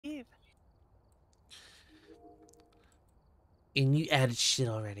And you added shit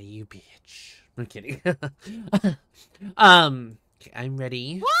already, you bitch. I'm kidding. Okay, I'm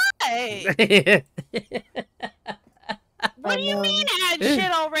ready. What? What do you mean add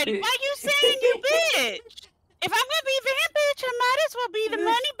shit already? Why you saying you bitch? If I'm gonna be van bitch, I might as well be the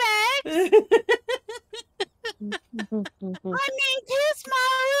money bags. I mean, kiss my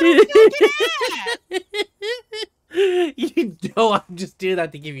little fucking ass. You know I'm just doing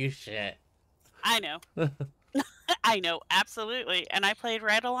that to give you shit. I know. I know, absolutely. And I played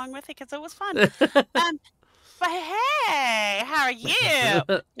right along with it because it was fun. But hey, how are you?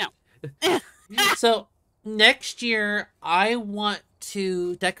 No. So next year, I want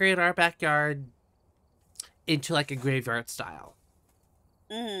to decorate our backyard into like a graveyard style,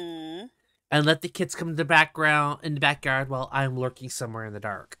 Mm. and let the kids come to the backyard while I'm lurking somewhere in the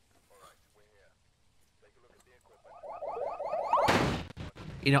dark.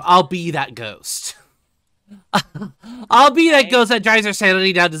 You know, I'll be that ghost. I'll be that ghost that drives our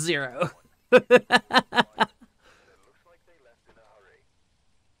sanity down to 0. Why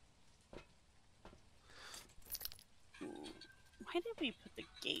did we put the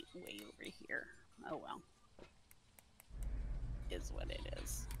gate way over here? Oh well. Is what it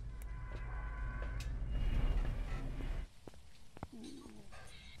is.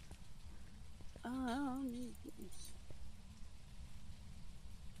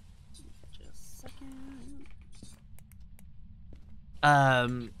 Just a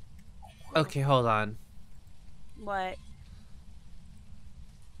second. Okay, hold on. What?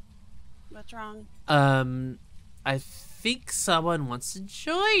 What's wrong? I think someone wants to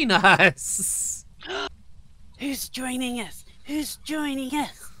join us. Who's joining us? Who's joining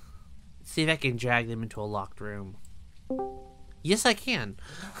us? See if I can drag them into a locked room. Yes, I can.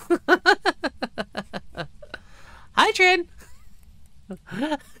 Hi, Trin.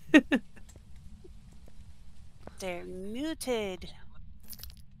 They're muted.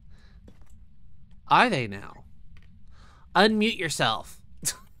 Are they now? Unmute yourself.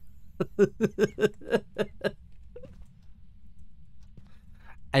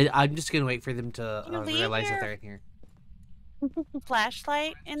 I'm just gonna wait for them to realize that they're in here.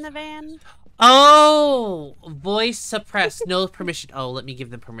 Flashlight in the van? Oh! Voice suppressed. No permission. Oh, let me give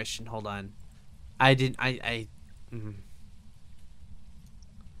them permission. Hold on. I didn't.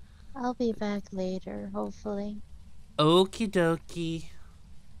 I'll be back later, hopefully. Okie dokie.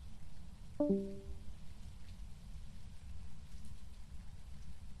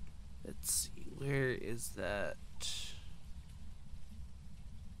 Let's see. Where is that?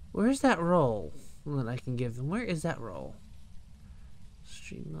 Where's that role that I can give them? Where is that role?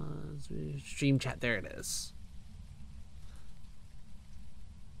 Stream chat. There it is.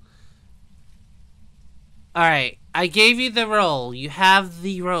 Alright. I gave you the role. You have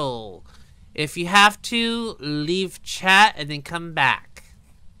the role. If you have to, leave chat and then come back.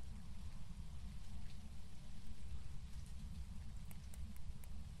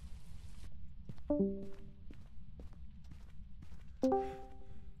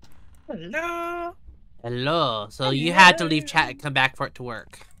 Hello. Hello. So you had to leave chat and come back for it to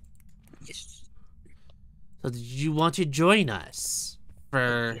work. Yes. So did you want to join us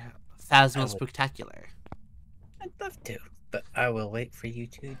for Phasmo Spectacular? I'd love to, but I will wait for you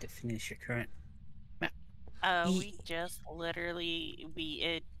two to finish your current map. We just literally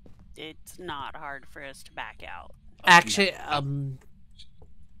it's not hard for us to back out. Actually,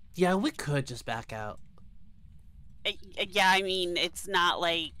 yeah, we could just back out. Yeah, I mean, it's not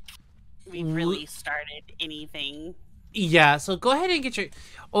like we've really started anything. Yeah, so go ahead and get your...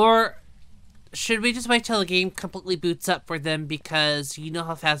 Or should we just wait till the game completely boots up for them, because you know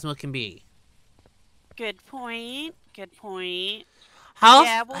how Phasmo can be? Good point. Good point.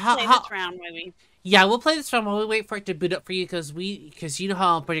 We'll play this round, maybe. Yeah, we'll play this round while we wait for it to boot up for you, because you know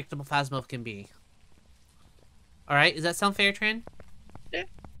how unpredictable Phasmo can be. Alright, does that sound fair, Tran? Yeah.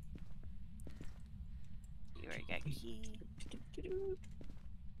 You already got key.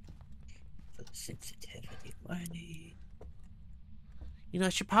 Sensitivity money. You know, I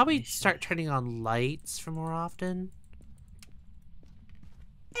should probably start turning on lights for more often.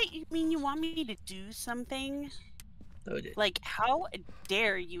 Hey, you mean you want me to do something? Loaded. Like, how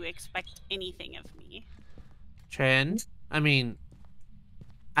dare you expect anything of me? Tran? I mean,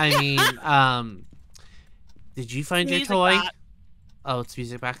 did you find your toy? Box. Oh, it's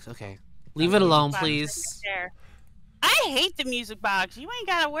music box? Okay. Leave it alone, please. Right, I hate the music box. You ain't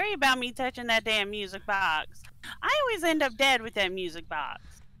gotta worry about me touching that damn music box. I always end up dead with that music box.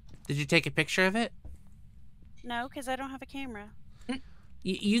 Did you take a picture of it? No, because I don't have a camera.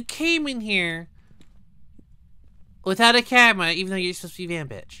 You came in here without a camera, even though you're supposed to be van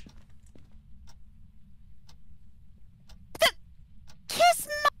bitch.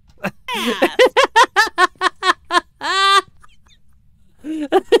 ass.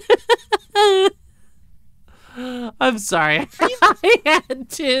 I'm sorry. I had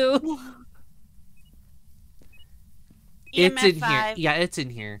to. It's in EMF here. 5, Yeah, it's in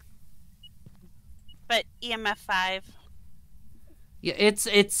here. but EMF 5. Yeah, it's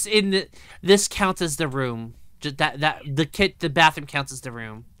in the. This counts as the room. Just the bathroom counts as the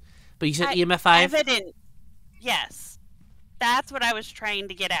room. But you said EMF 5? Evidence. Yes. That's what I was trying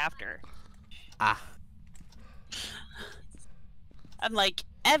to get after. Ah. I'm like,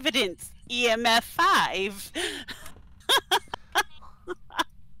 evidence, EMF 5.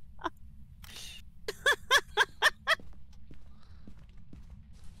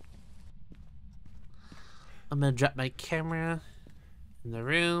 I'm gonna drop my camera in the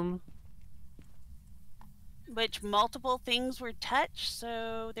room. Which multiple things were touched,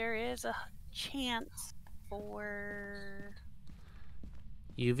 so there is a chance for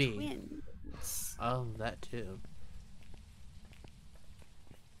UV. twins. Oh, that too.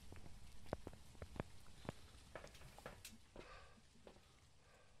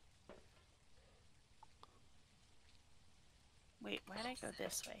 Wait, why'd I go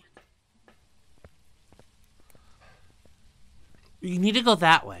this way? You need to go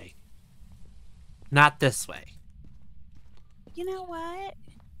that way. Not this way. You know what?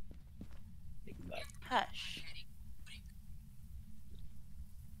 Hush.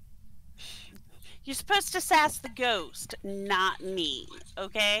 You're supposed to sass the ghost, not me,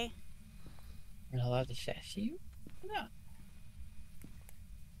 okay? I'm not allowed to sass you? No.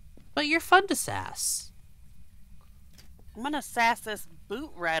 But you're fun to sass. I'm gonna sass this boot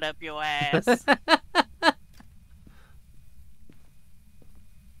right up your ass.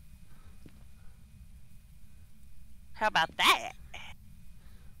 How about that?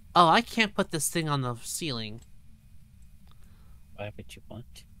 Oh, I can't put this thing on the ceiling. Why would you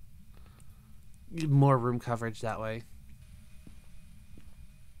want? More room coverage that way.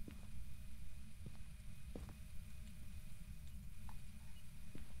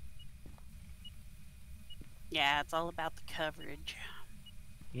 Yeah, it's all about the coverage.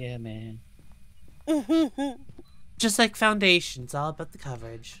 Yeah, man. Just like foundation, it's all about the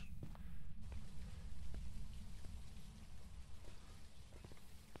coverage.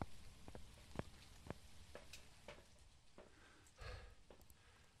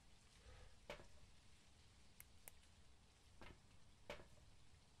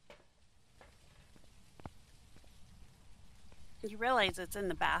 You realize it's in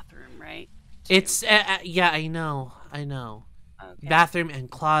the bathroom, right? It's yeah, I know. Okay. Bathroom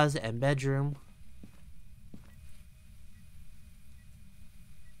and closet and bedroom.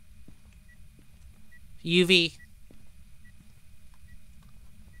 UV.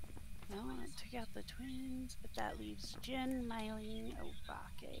 Well, I took out the twins, but that leaves Jen, Mylene,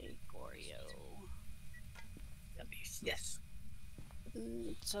 Obake, Goryo. Yes.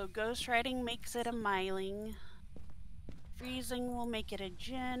 So ghost writing makes it a Myling. Freezing will make it a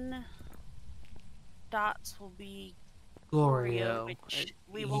Jen. Dots will be Goryo, Goryo. which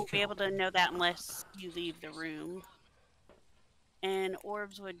we won't be able to know that unless you leave the room. And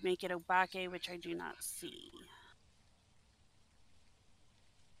orbs would make it Obake, which I do not see.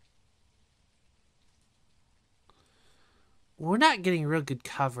 We're not getting real good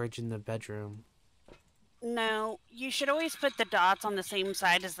coverage in the bedroom. No, you should always put the dots on the same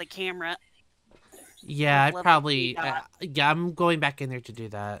side as the camera. Yeah, I With level probably. 3 dots. Yeah, I'm going back in there to do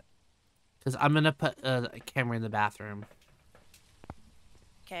that. Because I'm going to put a camera in the bathroom.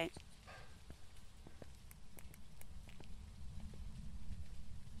 Okay.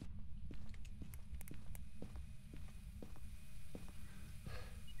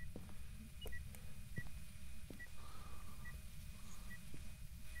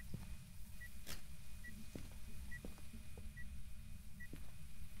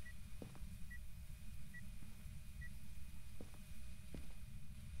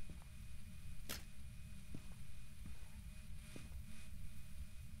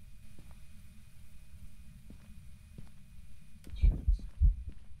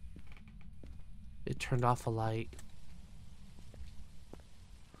 It turned off a light.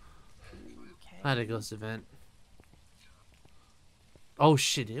 Okay. I had a ghost event. Oh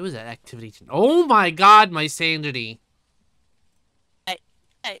shit, it was at activity. Oh my god, my sanity. What?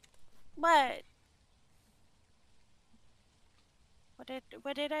 What?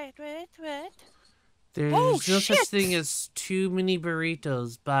 There's Oh, no such shit! thing as too many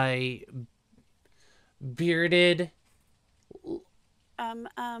burritos by Bearded.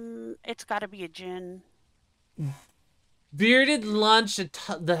 It's gotta be a Jin. Bearded launched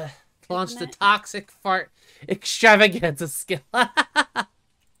the Isn't it? toxic fart extravaganza skill.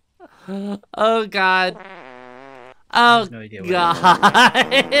 Oh god. I Oh have no idea what it god.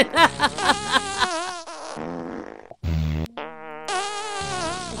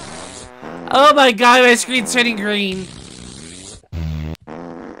 Oh my god, my screen's turning green.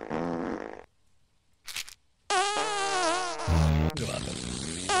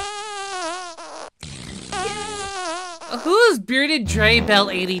 Who is Bearded Dre Bell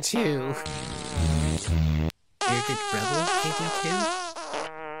 82? Bearded Rebel 82?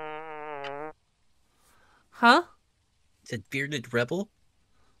 Huh? Is it Bearded Rebel?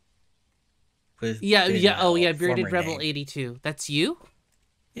 With Yeah, oh yeah, former Bearded Rebel name. 82. That's you?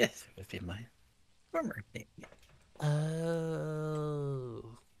 Yes, it would be my former name.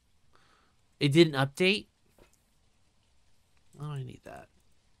 Oh. It didn't update? Oh, I need that.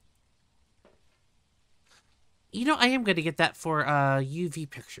 You know, I am going to get that for UV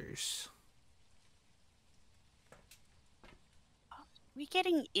pictures. We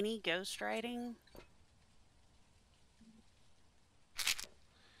getting any ghostwriting?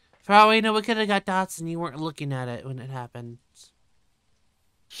 For all we know, we could have got dots and you weren't looking at it when it happened.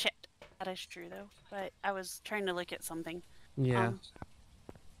 Shit. That is true, though. But I was trying to look at something. Yeah.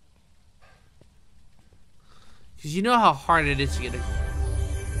 Because you know how hard it is to get a...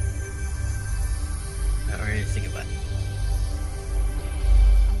 I already think about it.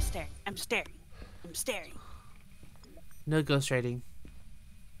 I'm staring. I'm staring. I'm staring. No ghostwriting.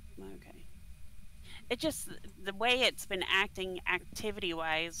 Okay. It just, the way it's been acting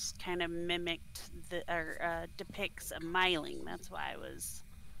activity-wise kind of mimicked the, or depicts a myling. That's why I was...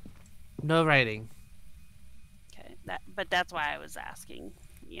 No writing. Okay. But that's why I was asking,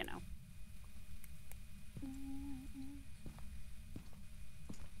 you know.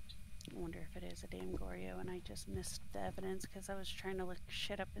 I wonder if it is a damn Goryo and I just missed the evidence because I was trying to look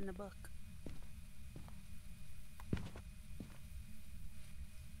shit up in the book.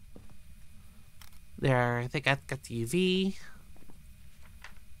 There, I think I've got the UV.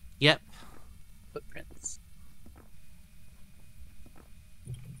 Yep. Footprints.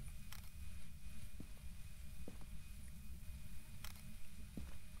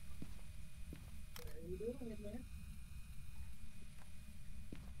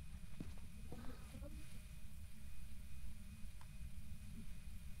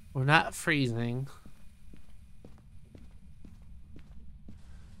 We're not freezing.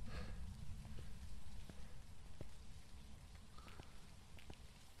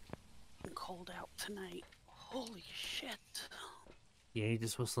 I'm cold out tonight. Holy shit. Yeah, you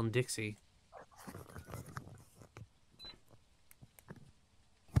just whistling Dixie.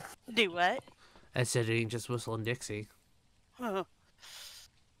 Do what? I said you ain't just whistling Dixie. Oh.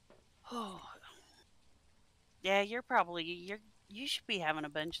 Oh. Yeah, you should be having a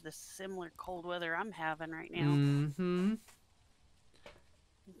bunch of the similar cold weather I'm having right now. Mm-hmm.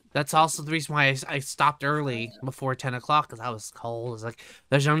 That's also the reason why I stopped early before 10 o'clock, because I was cold. I was like,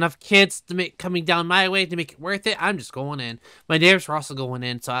 there's not enough kids to make coming down my way to make it worth it. I'm just going in. My neighbors were also going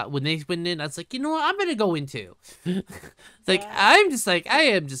in, so when they went in, I was like, you know what? I'm going to go in too. It's like, Yeah. I'm just like,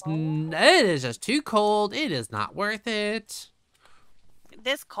 it is just too cold. It is not worth it.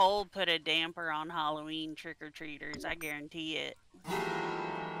 This cold put a damper on Halloween trick-or-treaters, I guarantee it.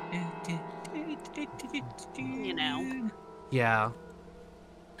 You know. Yeah.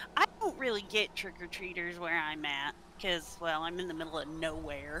 I don't really get trick-or-treaters where I'm at, because, well, I'm in the middle of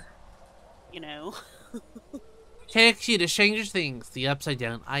nowhere. You know. Takes you to Stranger Things, the Upside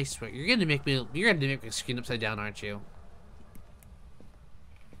Down. I swear, you're gonna make me screen upside down, aren't you?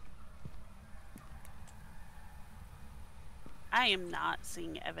 I am not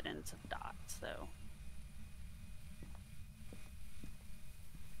seeing evidence of dots, though.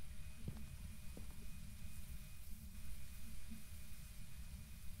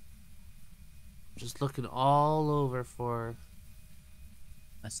 Just looking all over for...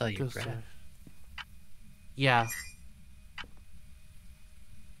 I saw you, ghost Brad. stuff. Yeah.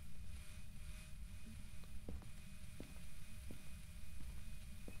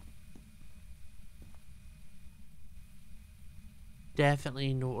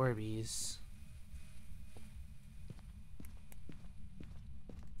 Definitely no Orbeez.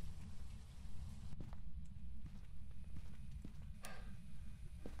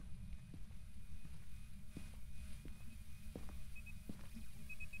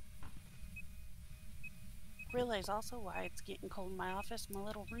 Realize also why it's getting cold in my office. My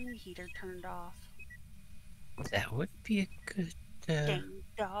little room heater turned off. That would be a good. Dang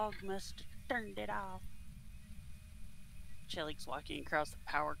dog must have turned it off. Shelly's walking across the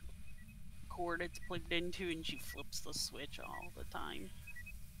power cord it's plugged into, and she flips the switch all the time.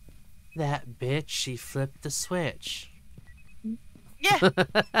 That bitch, she flipped the switch. Yeah.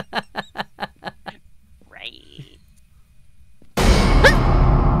 Right.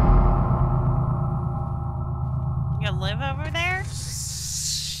 You gonna live over there?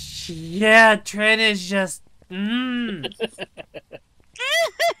 Yeah, Trent is just. I'll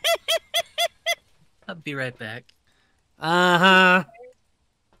be right back. Uh-huh.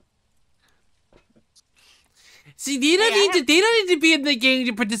 See, they don't Hey, I need to. have They don't need to be in the game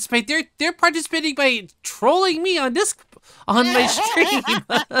to participate. They're participating by trolling me on my stream.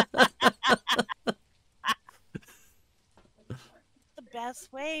 the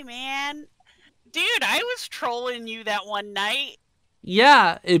best way, man. Dude, I was trolling you that one night.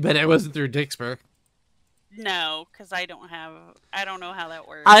 Yeah, but it wasn't through dixper. No, because I don't know how that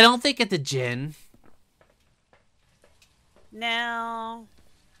works. I don't think at the gin. No.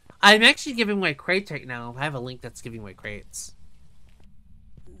 I'm actually giving away crates right now. I have a link that's giving away crates.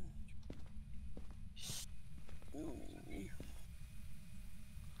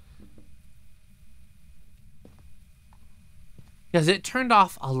 Because it turned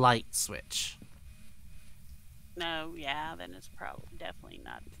off a light switch. No, yeah, then it's probably definitely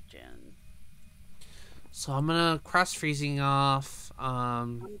not Jen. So I'm gonna cross freezing off.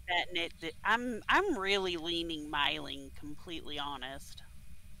 I'm betting it. I'm really leaning Myling, completely honest.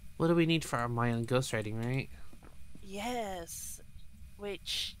 What do we need for our Mayan ghostwriting, right? Yes,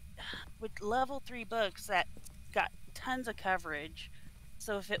 which with level 3 books that got tons of coverage.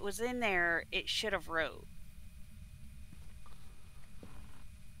 So if it was in there, it should have wrote.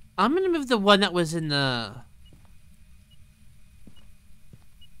 I'm gonna move the one that was in the.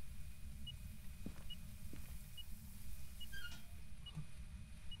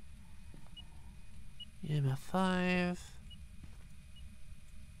 EMF5.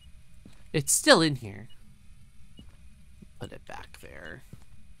 It's still in here. Put it back there.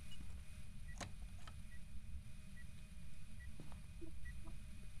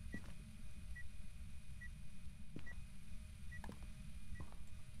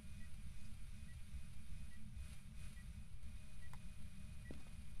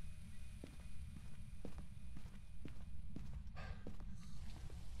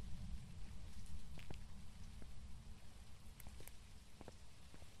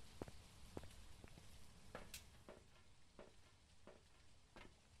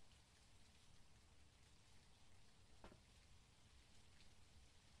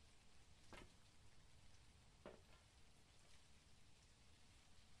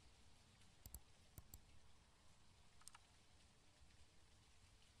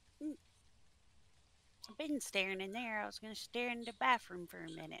 I've been staring in there. I was going to stare in the bathroom for a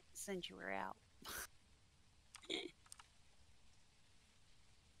minute since you were out.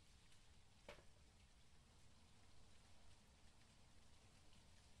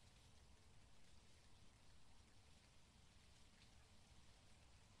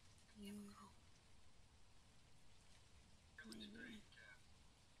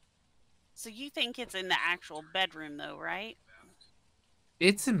 So you think it's in the actual bedroom, though, right?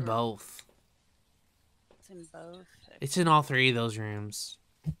 It's in both. It's in both. It's in all three of those rooms.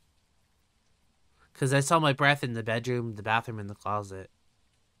 Because I saw my breath in the bedroom, the bathroom, and the closet.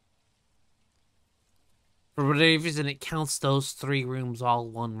 For whatever reason, it counts those three rooms all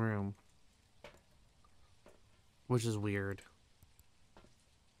one room. Which is weird.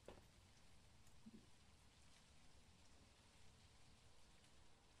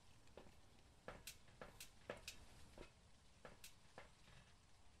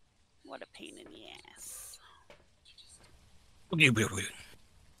 What a pain in the ass.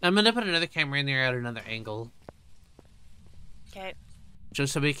 I'm gonna put another camera in there at another angle. Okay.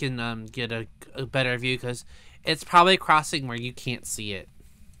 Just so we can get a better view, because it's probably crossing where you can't see it.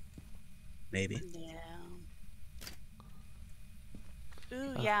 Maybe. Yeah.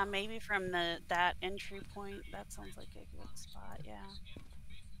 Ooh, yeah, maybe from that entry point. That sounds like a good spot, yeah.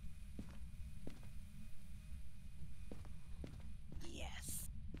 Yes.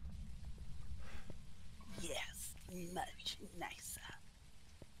 Yes. Much nicer.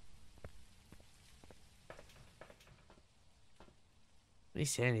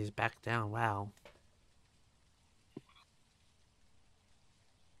 These Sandy's back down. Wow.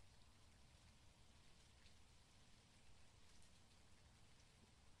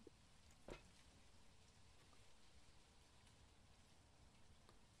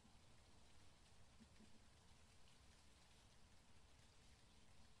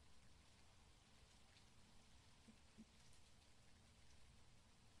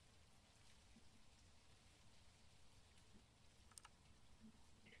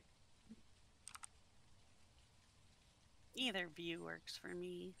 Either view works for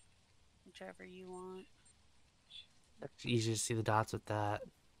me. Whichever you want. It's easier to see the dots with that.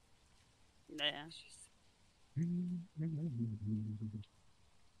 Yeah.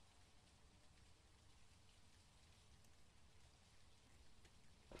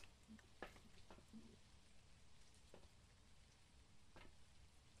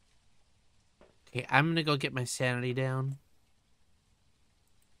 Okay, I'm gonna go get my sanity down.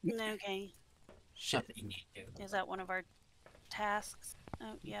 Okay. Shit. Something you need to do. Is that one of our tasks?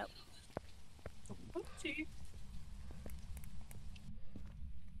 Oh, yep. Oopsie.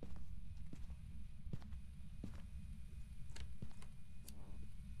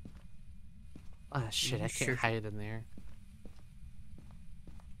 Ah, shit, I can't Sure. hide in there.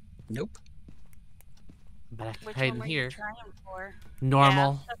 Nope. But I can Which hide one in were here. you trying for?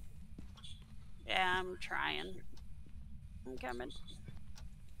 Normal. Yeah, I'm trying. I'm coming.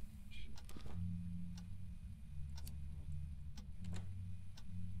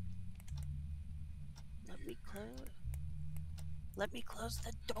 Let me close. Let me close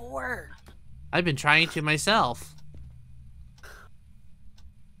the door. I've been trying to myself.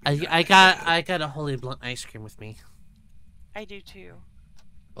 I got a holy blunt ice cream with me. I do too.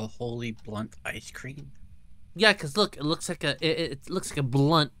 A holy blunt ice cream. Yeah, cause look, it looks like it looks like a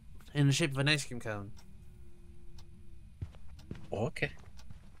blunt in the shape of an ice cream cone. Okay.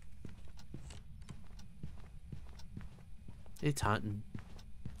 It's hunting.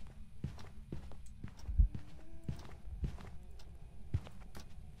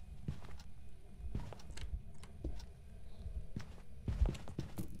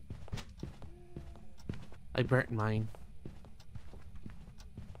 I burnt mine.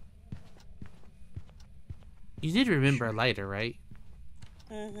 You did remember a lighter, right?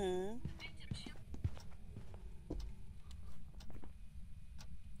 Mm-hmm.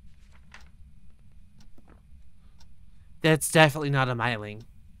 That's definitely not a myling.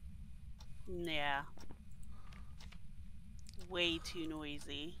 Yeah. Way too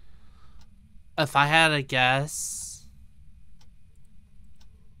noisy. If I had a guess,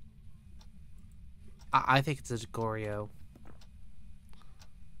 I think it's a Goryo.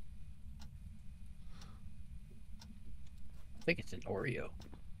 I think it's an Oreo.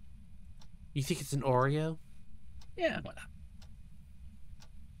 You think it's an Oreo? Yeah, why not?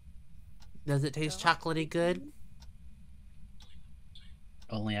 Does it taste chocolatey good?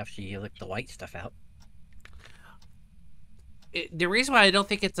 Only after you lick the white stuff out. The reason why I don't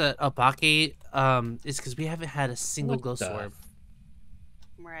think it's a Bake, is because we haven't had a single What Ghost the Orb.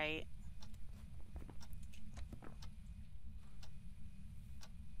 Right.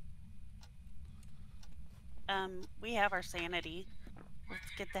 We have our sanity. Let's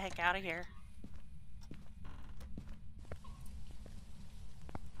get the heck out of here.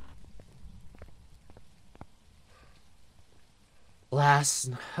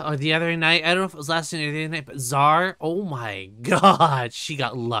 The other night, I don't know if it was last night or the other night, but Czar, oh my god, she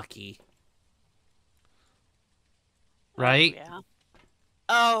got lucky. Right? Oh, yeah.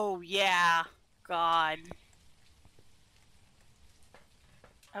 Oh, yeah. God.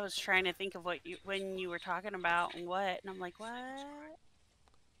 I was trying to think of what when you were talking about and what, and I'm like, what?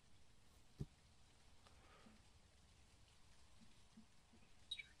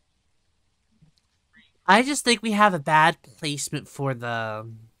 I just think we have a bad placement for the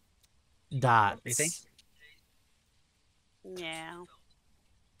dots. You think? Yeah.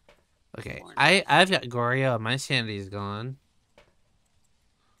 Okay, More I've got Goryo and my sanity's gone.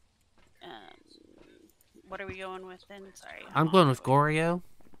 What are we going with then? Sorry. I'm going with Goryo.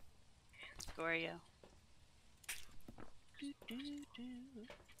 Goryo.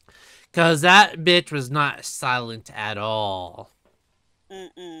 Because that bitch was not silent at all.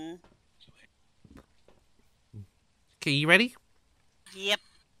 Mm-mm. Okay, you ready? Yep.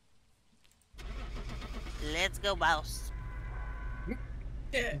 Let's go, boss.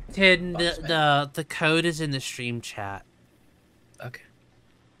 Yeah. Ted, Boss the code is in the stream chat. Okay.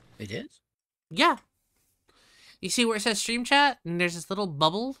 It is? Yeah. You see where it says stream chat? And there's this little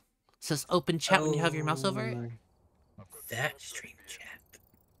bubble. It says open chat when you have your mouse over it. That stream chat.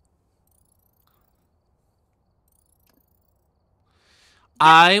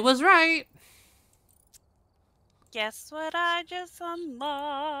 I was right. Guess what I just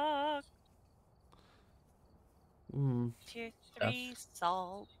unlocked? Tier 3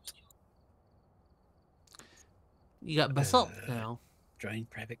 salt. You got basalt now. Join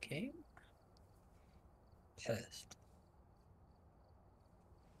private game? Test.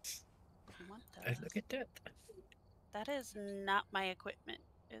 What I the? look at that. That is not my equipment,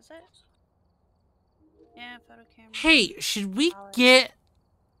 is it? Yeah, photo camera. Hey, should we solid. get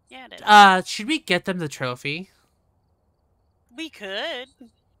Yeah, it is. should we get them the trophy? We could.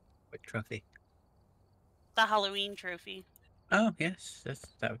 What trophy? The Halloween trophy. Oh yes,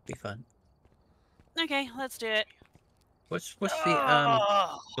 that would be fun. Okay, let's do it. What's the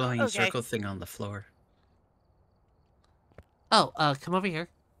Oh, glowing okay. circle thing on the floor? Oh, come over here.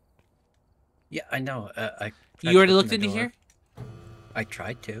 Yeah, I know. I tried You to already open looked the into door. here? I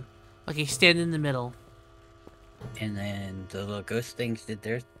tried to, Okay, stand in the middle. and then the little ghost things did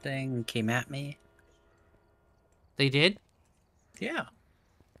their thing, and came at me. They did? Yeah,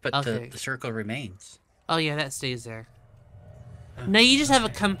 but Okay. the circle remains. Oh yeah, that stays there. Oh, No, you just have a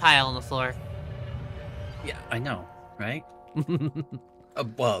okay. cum pile on the floor. Yeah, I know, right?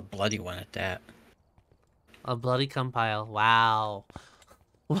 Well, a bloody one at that. A bloody cum pile. Wow.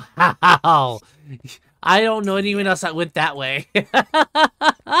 Wow. I don't know anyone Yeah. else that went that way.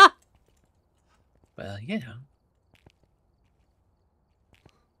 Well, you know.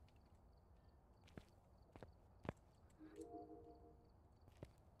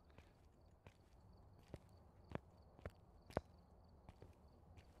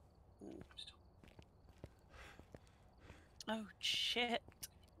 Oh shit.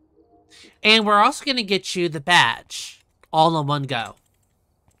 And we're also going to get you the badge. All in one go.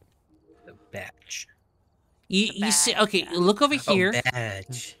 The badge. You see, badge, okay, yeah. look over Oh, here.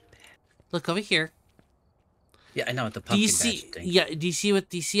 badge. Look over here. Yeah, I know the Do you pumpkin see? badge thing. Yeah. Do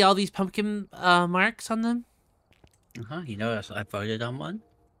you see all these pumpkin marks on them? You know, I voted on one.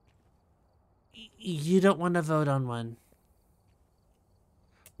 You don't want to vote on one.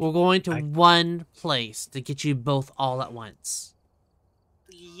 We're going to I- one place to get you both all at once.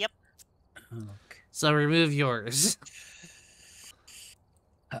 Yep. Okay. So remove yours.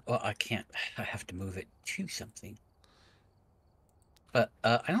 Well, I can't. I have to move it to something. But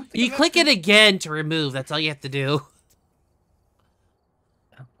I don't think You I've click ever- it again to remove. That's all you have to do.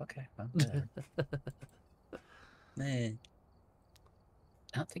 Oh, okay. Well, whatever. Man,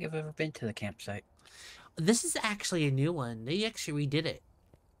 I don't think I've ever been to the campsite. This is actually a new one. They actually redid it.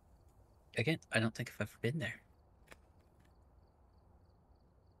 Again, I don't think I've ever been there.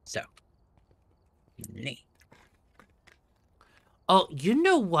 So, neat. Oh, you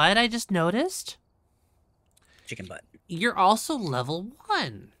know what I just noticed? Chicken butt. You're also level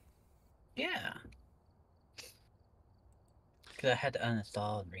 1. Yeah. Because I had to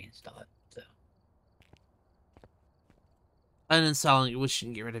uninstall and reinstall it. So, Uninstalling it, we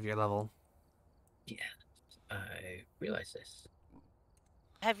shouldn't get rid of your level. yeah. I realized this.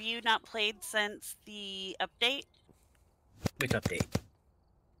 Have you not played since the update? Which update?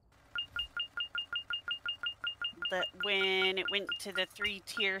 That when it went to the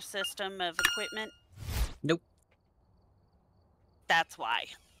 3-tier system of equipment? Nope. That's why.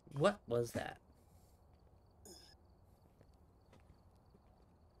 What was that?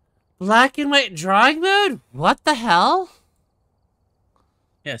 Black and white drawing mode? What the hell?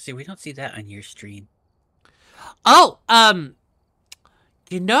 Yeah, see, we don't see that on your stream. Oh,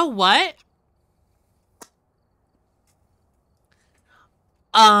 you know what?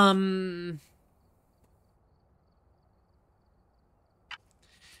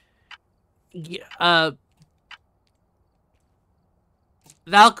 Yeah,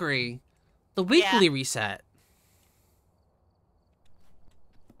 Valkyrie, the weekly reset.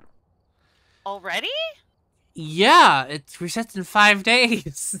 Already? Yeah, it resets in 5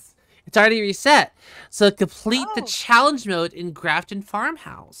 days. It's already reset. So complete the Oh. challenge mode in Grafton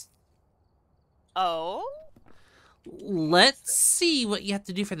Farmhouse. Oh? Let's see what you have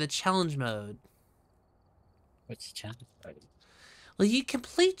to do for the challenge mode. What's the challenge? Well, you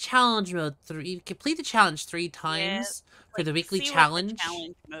complete challenge mode you complete the challenge 3 times for the weekly See what challenge. the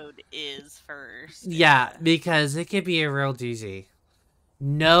challenge mode is first. Yeah, because it could be a real doozy.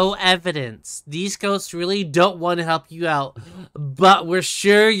 No evidence. These ghosts really don't want to help you out, but we're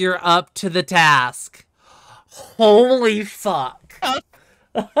sure you're up to the task. Holy fuck.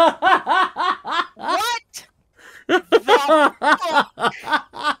 What? The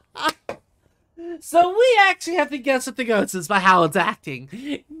So we actually have to guess what the ghost is by how it's acting.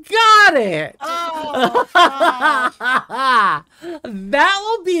 Got it! Oh, fuck. That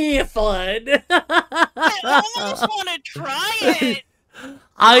will be fun. I almost want to try it.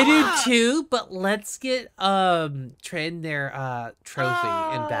 I do too, but let's get Trend their trophy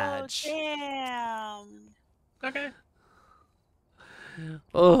and badge. Damn. Okay.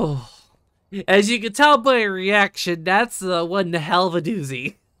 Oh, as you can tell by your reaction, that's one hell of a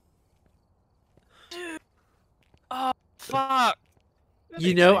doozy. Oh, fuck.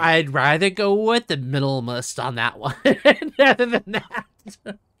 You know, I'd rather go with the minimalist on that one rather than that.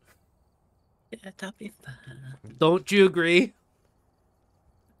 Yeah, that'll be fun. Don't you agree?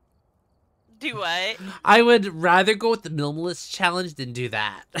 Do what? I would rather go with the minimalist challenge than do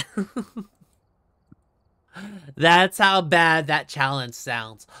that. That's how bad that challenge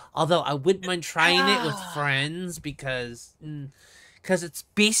sounds. Although I wouldn't mind trying it with friends because it's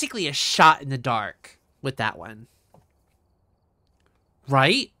basically a shot in the dark with that one.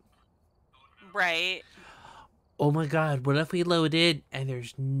 Right? Right. Oh my god, what if we load in and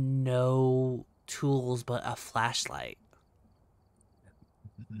there's no tools but a flashlight?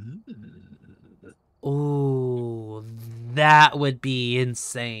 Ooh, that would be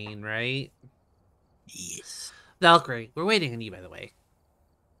insane, right? Yes. Valkyrie, we're waiting on you, by the way.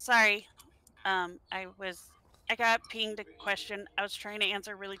 Sorry. I got pinged a question. I was trying to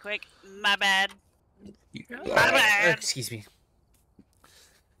answer really quick. My bad. My bad. Excuse me.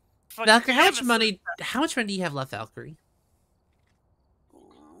 Forgive Valkyrie, how much us. money do you have left, Valkyrie?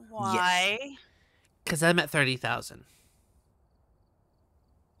 Why? Because I'm at 30,000.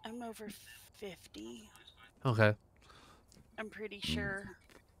 I'm over 50. Okay. I'm pretty sure.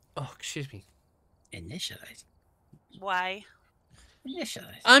 Oh, excuse me. Initialize. Why?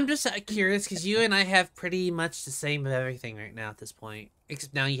 Initialize. I'm just curious because you and I have pretty much the same of everything right now at this point.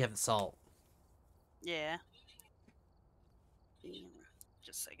 Except now you have the salt. Yeah.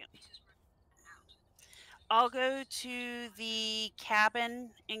 Just a second. I'll go to the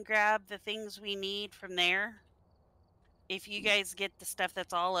cabin and grab the things we need from there. If you guys get the stuff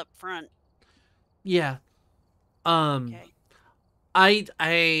that's all up front. Yeah. Okay.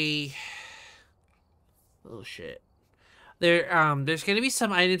 I oh shit. There's gonna be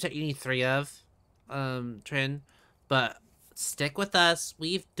some items that you need 3 of, Trin, but stick with us.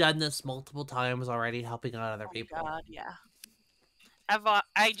 We've done this multiple times already, helping out other people. God, yeah.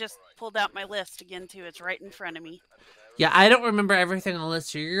 I just pulled out my list again too. It's right in front of me. Yeah, I don't remember everything on the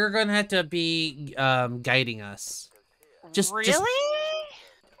list, so you're gonna have to be guiding us. Really?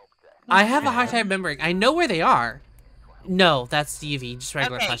 I have a hard time remembering. I know where they are. No, that's the UV, just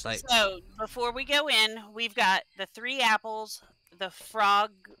regular Okay, flashlight. so before we go in, we've got the 3 apples, the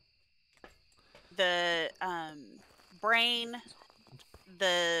frog, the brain,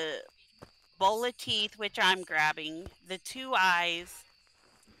 the bowl of teeth, which I'm grabbing, the 2 eyes,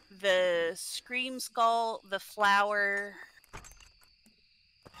 the scream skull, the flower,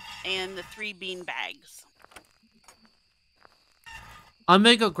 and the 3 bean bags. I'm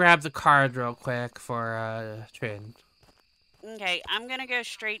gonna go grab the card real quick for Trin. Okay, I'm gonna go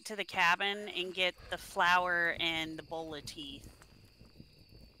straight to the cabin and get the flower and the bowl of teeth.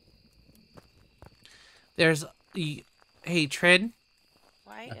 There's hey Trin,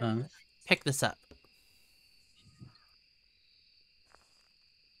 Why? pick this up.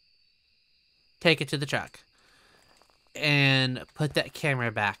 Take it to the truck. And put that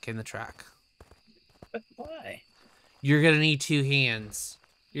camera back in the truck. But why? You're gonna need 2 hands.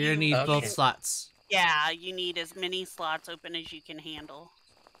 You're gonna need both slots. Yeah, you need as many slots open as you can handle.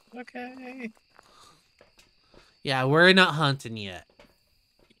 Okay. Yeah, we're not hunting yet.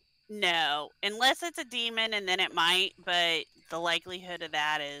 No, unless it's a demon, and then it might, but the likelihood of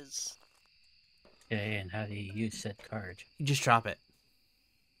that is... Okay, and how do you use said card? You just drop it.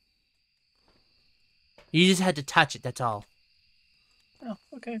 You just had to touch it, that's all. Oh,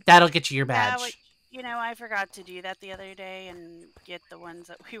 okay. That'll get you your badge. Yeah, you know, I forgot to do that the other day and get the ones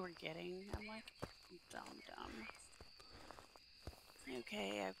that we were getting. I'm like, dumb.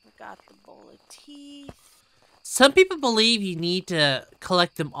 Okay, I forgot the bowl of teeth. Some people believe you need to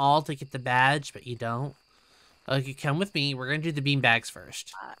collect them all to get the badge, but you don't. You come with me. We're going to do the bean bags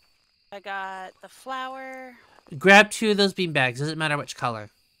first. I got the flower. Grab 2 of those bean bags. Doesn't matter which color.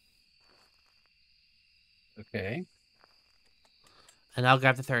 Okay. And I'll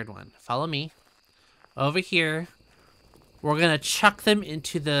grab the 3rd one. Follow me. Over here. We're going to chuck them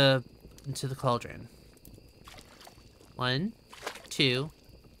into the cauldron. 1, 2.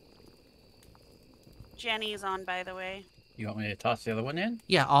 Jenny's on, by the way. You want me to toss the other one in?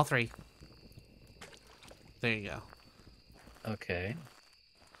 Yeah, all 3. There you go. Okay.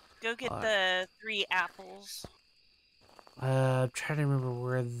 Go get the 3 apples. I'm trying to remember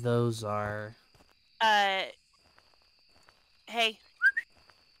where those are. Hey.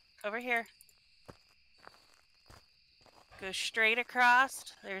 Over here. Go straight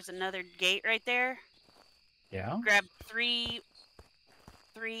across. There's another gate right there. Yeah. Grab 3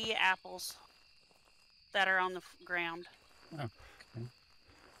 apples that are on the ground. Oh, okay.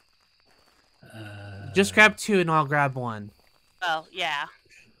 Just grab 2 and I'll grab 1. Oh, yeah.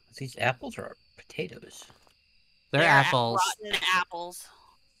 These apples are potatoes. They're apples. Rotten apples.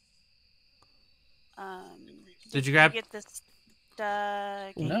 Did you grab? Get this?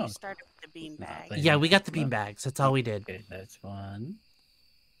 Okay, No. you started with the bean bag. Yeah, we got the bean bags. That's all we did. Okay, that's 1.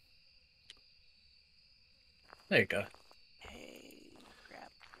 There you go. Okay,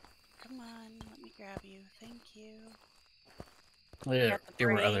 grab. Come on, let me grab you. Thank you. There, got the there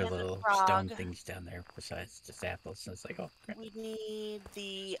were brain other and the little frog. stone things down there besides just apples. So it's like, oh, crap. We need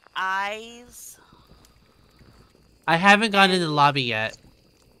the eyes. I haven't gone in the And- lobby yet.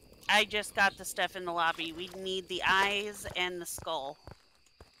 I just got the stuff in the lobby. We need the eyes and the skull.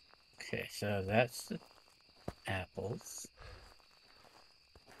 Okay, so that's the apples.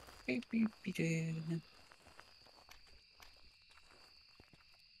 Beep, beep, beep, doo.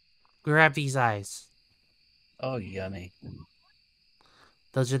 Grab these eyes. Oh, yummy.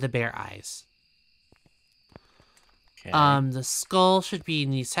 Those are the bear eyes. Okay. The skull should be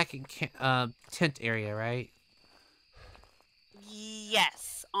in the second tent area, right?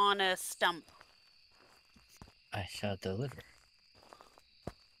 Yes, on a stump. I shall deliver.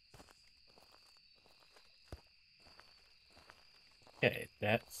 Okay,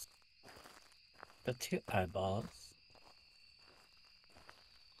 that's the 2 eyeballs.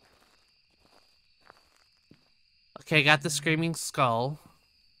 Okay, got the screaming skull.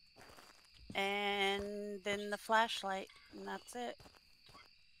 And then the flashlight. And that's it.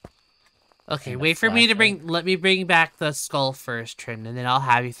 Okay, And a wait for me to flashlight. let me bring back the skull first, Trin, and then I'll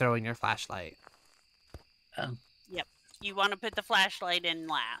have you throw in your flashlight. You want to put the flashlight in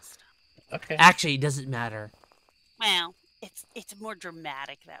last. Okay. Actually, it doesn't matter. Well, it's more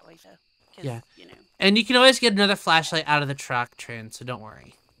dramatic that way, though. 'Cause, Yeah. You know. And you can always get another flashlight out of the truck, Trin, so don't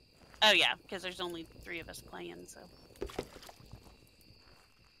worry. Oh, yeah, because there's only 3 of us playing, so.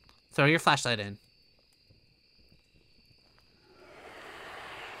 Throw your flashlight in.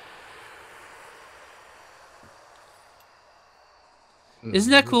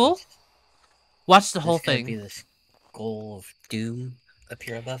 Isn't that cool? Watch the whole There's gotta be thing. this skull of doom up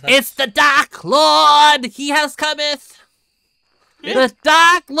here above us. It's the Dark Lord! He has cometh! Yeah. The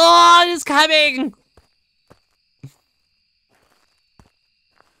Dark Lord is coming!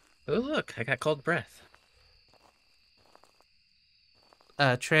 Oh, look, I got cold breath.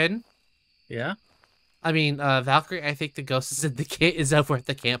 Trin? Yeah? I mean, Valkyrie, I think the ghost is in the is over at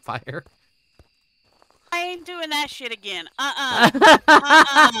the campfire. I ain't doing that shit again. I'm You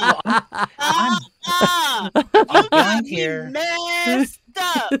got blind me here. messed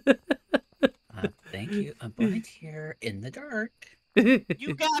up. Thank you. I'm blind here in the dark.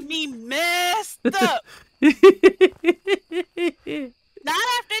 You got me messed up. Not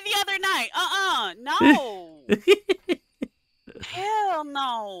after the other night. No. Hell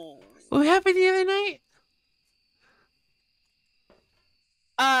no. What happened the other night?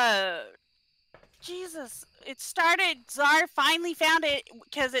 Jesus. It started, Czar finally found it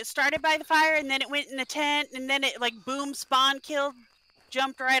because it started by the fire and then it went in the tent and then it like boom, spawn killed,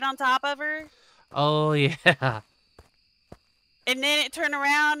 jumped right on top of her. Oh, yeah. And then it turned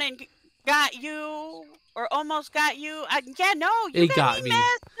around and got you or almost got you. Yeah, no, you It got me.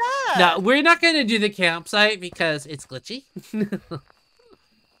 messed up. No, we're not going to do the campsite because it's glitchy.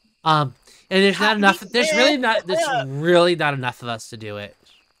 And there's not enough. There's really not enough of us to do it.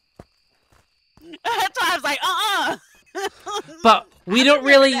 That's why I was like, But we don't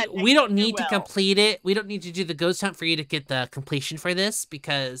really, that we don't didn't need do to well. complete it. We don't need to do the ghost hunt for you to get the completion for this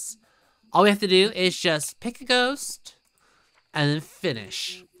because all we have to do is just pick a ghost and then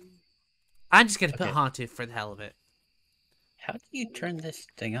finish. I'm just going to put Okay. Haunted for the hell of it. How do you turn this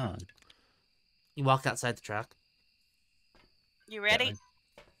thing on? You walk outside the truck. You ready?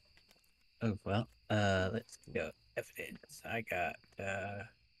 Oh, well, let's go. Evidence. I got,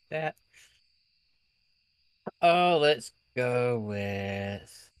 that. Oh, let's go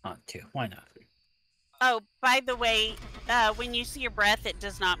with on 2. Why not? Oh, by the way, when you see your breath, it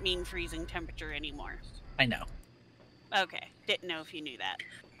does not mean freezing temperature anymore. I know. Okay, didn't know if you knew that.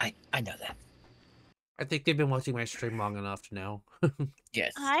 I know that. I think they've been watching my stream long enough to know.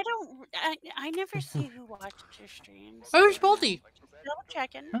 Yes. I never see who watches your streams. Oh, there's so Bolty. Double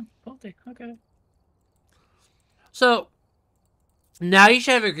checking. Huh, Bolty, okay. So now you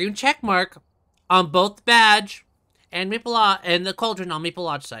should have a green check mark on both the badge and Maple Lodge and the cauldron on Maple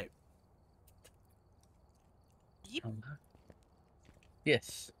Lodge site. Yep.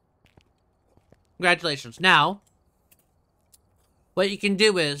 Yes. Congratulations. Now, what you can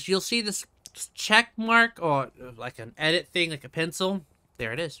do is you'll see this check mark or like an edit thing, like a pencil.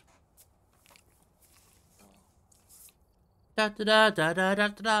 There it is. Da da da da da da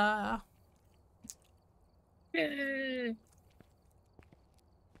da. Yay.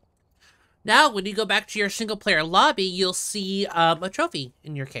 Now, when you go back to your single player lobby, you'll see a trophy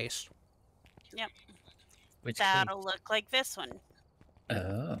in your case. Which That'll look like this one.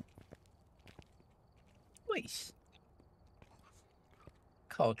 Oh. Nice.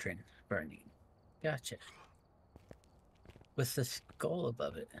 Cauldron burning. Gotcha. With the skull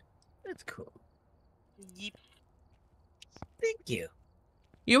above it. That's cool. Yeep. Thank you.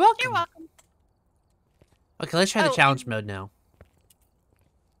 You're welcome. You're welcome. Okay, let's try the Oh, challenge mode now.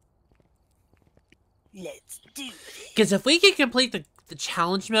 Let's do it. Because if we can complete the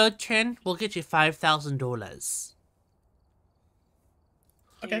challenge mode, Trin, we'll get you $5,000.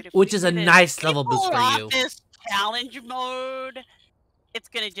 Okay. Dude, if Which we is a could- nice if we level boost pull for off you. This challenge mode, it's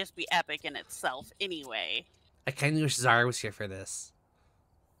gonna just be epic in itself, anyway. I kind of wish Zara was here for this.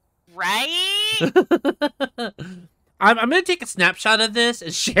 Right? I'm gonna take a snapshot of this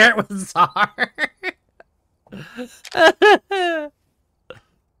and share it with Zara.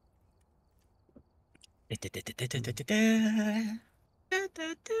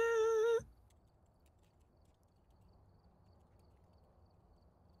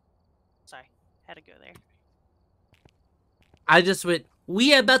 Sorry, had to go there. I just went,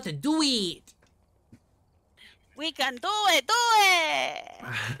 we about to do it. We can do it, do it.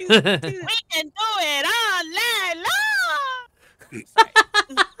 We can do it all night long. Sorry.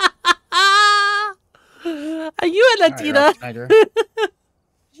 Are you a Latina?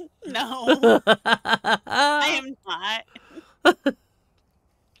 No, I am not.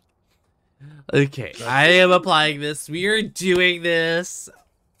 Okay, I am applying this. We are doing this.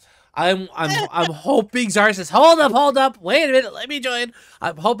 I'm hoping Zara says, hold up, wait a minute, let me join.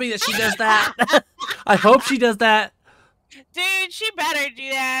 I'm hoping that she does that. I hope she does that. Dude, she better do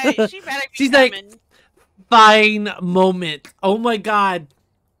that. She better be She's like- coming. Fine moment. Oh my god.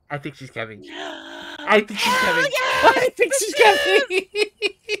 I think she's coming. I think she's coming. Hell I think she's coming.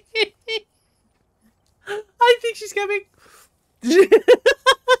 I think she's coming.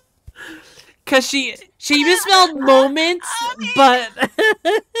 Cause she misspelled moments, but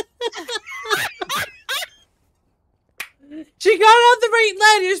she got all the right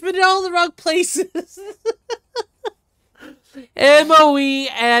letters, but in all the wrong places. MOEMMTN.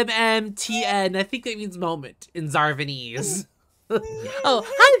 I think that means moment in Zarvanese. Oh,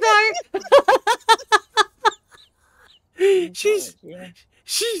 hi there. She's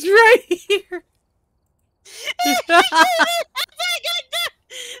right here.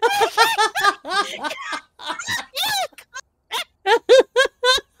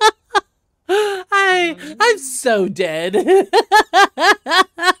 I'm so dead.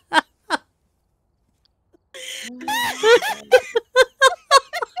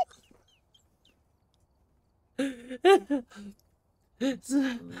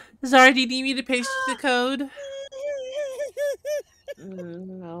 Zara, do you need me to paste the code?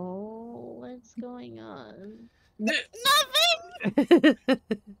 No, what's going on?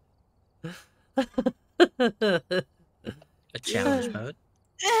 A challenge mode.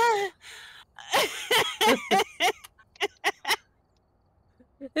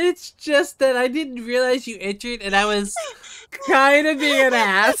 It's just that I didn't realize you entered and I was kind of being an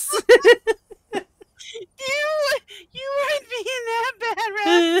ass. You weren't being that bad,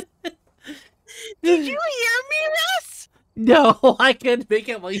 Russ. Did you hear me, Russ? No, I couldn't make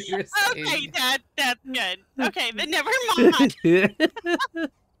it while you were saying. Okay, that's good. Okay, then never mind.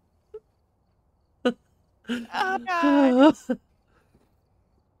 Oh god.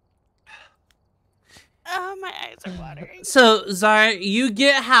 Oh, my eyes are watering. So, Zara, you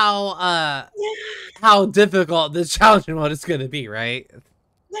get how difficult this challenge mode is gonna be, right?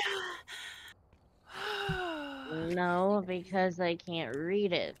 No, because I can't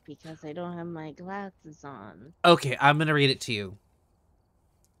read it because I don't have my glasses on. Okay, I'm gonna read it to you.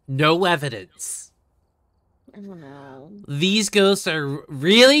 No evidence. I don't know. These ghosts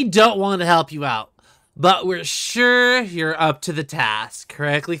really don't want to help you out, but we're sure you're up to the task.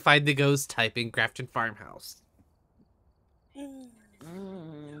 Correctly find the ghost type in Grafton Farmhouse.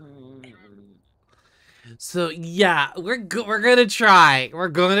 So yeah, we're gonna try. We're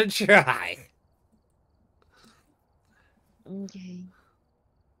gonna try. Okay.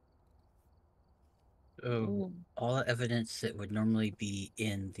 So all the evidence that would normally be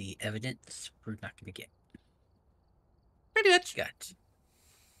in the evidence, we're not going to get. Pretty much. Got.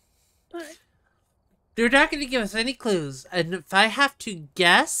 They're not gonna give us any clues, and if I have to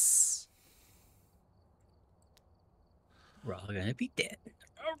guess, We're all going to be dead.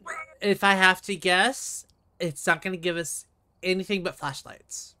 if I have to guess, it's not gonna give us anything but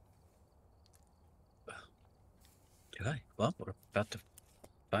flashlights. Okay. Well, we're about to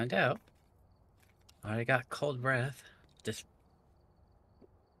find out. I got cold breath. Just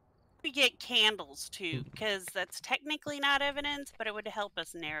We get candles too, because that's technically not evidence, but it would help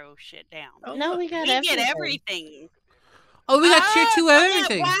us narrow shit down. oh, No, look, we got We everything. get everything. Oh, we got tier 2 of yeah,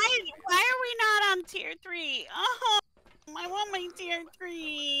 everything. why are we not on tier 3? Oh, I want my tier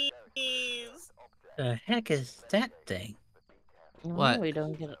 3s. the heck is that thing? What? We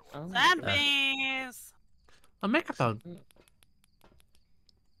don't get it. Oh. Zombies! A microphone.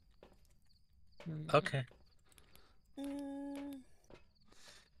 Okay. Mm,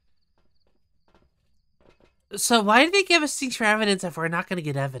 So why did they give us things for evidence if we're not going to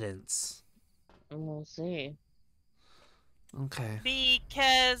get evidence? We'll see. Okay.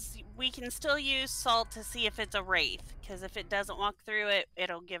 because we can still use salt to see if it's a wraith. Because if it doesn't walk through it,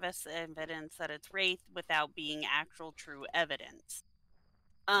 it'll give us evidence that it's wraith without being actual true evidence.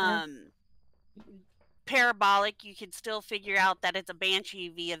 Parabolic, you can still figure out that it's a banshee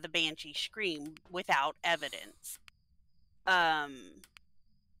via the banshee scream without evidence. A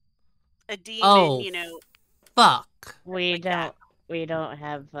demon, Oh, you know, fuck. We like that. We don't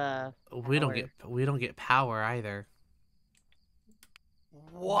have We don't get power either.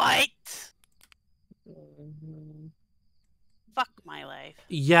 What? Mhm. Fuck my life.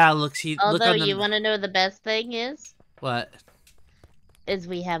 Yeah, look Although on the you want to know the best thing what? is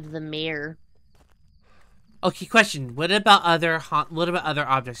we have the mirror. Okay, question. What about other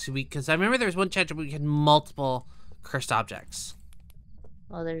objects? Because I remember there was one chapter where we had multiple cursed objects.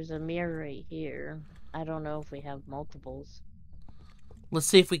 Well, there's a mirror right here. I don't know if we have multiples. Let's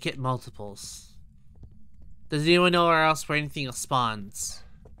see if we get multiples. Does anyone know where anything else spawns?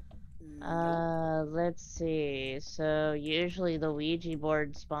 Nope. Let's see. So usually the Ouija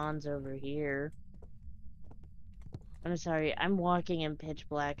board spawns over here. I'm sorry, I'm walking in pitch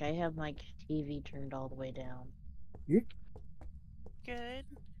black. I have my TV turned all the way down. Good.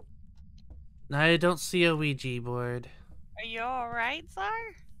 I don't see a Ouija board. Are you alright, Czar?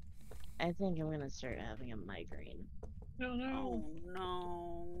 I think I'm gonna start having a migraine. No, no. Oh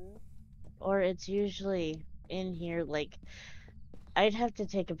no. Or it's usually in here, like, I'd have to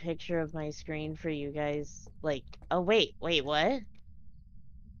take a picture of my screen for you guys. Like, oh wait, what?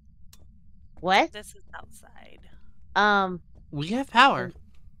 What? This is outside. We have power.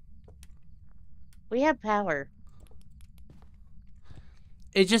 We have power.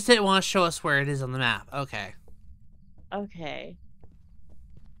 It just didn't want to show us where it is on the map. Okay. Okay.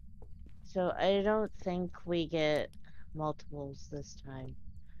 So I don't think we get multiples this time.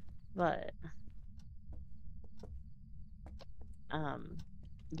 But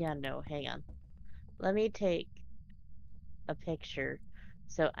yeah, no, hang on. Let me take a picture.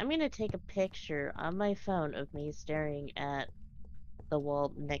 So I'm gonna take a picture on my phone of me staring at the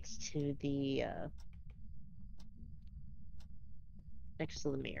wall next to the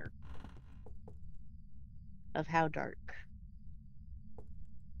mirror of how dark.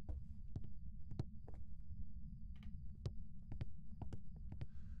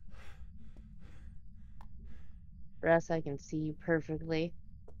 Russ, I can see you perfectly.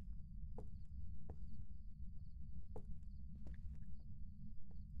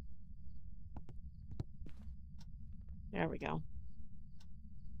 There we go.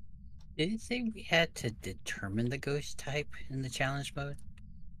 Did it say we had to determine the ghost type in the challenge mode?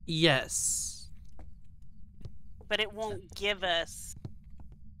 Yes. But it won't give us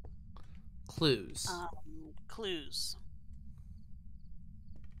Clues. clues.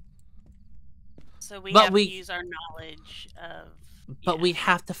 So we But have we- to use our knowledge of. But yeah. we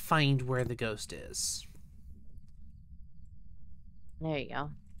have to find where the ghost is. There you go.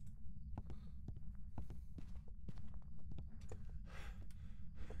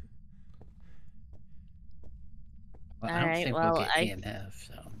 Well, I don't Alright, think well, we'll get EMF,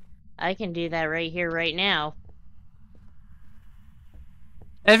 so. I can do that right here, right now.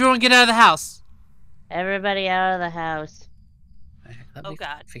 Everyone get out of the house. Everybody out of the house. Let Oh, me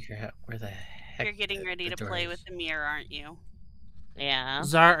God. figure out where the heck You're getting ready the to door play is. with the mirror, aren't you? Yeah.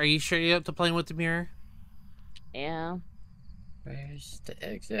 Zar, are you sure you're up to playing with the mirror? Yeah. Where's the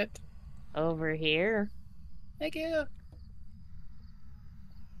exit? Over here. Thank you.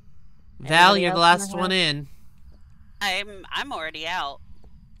 Val, Anybody you're the else in the last one house? in. I'm already out.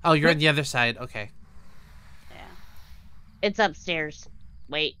 Oh, you're on the other side. Okay. Yeah. It's upstairs.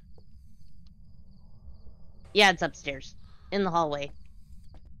 Wait. Yeah, it's upstairs. In the hallway.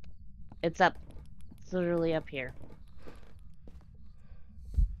 It's up. It's literally up here.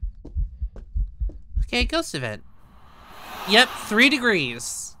 Okay, ghost event. Yep, 3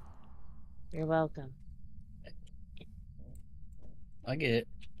 degrees. You're welcome. I get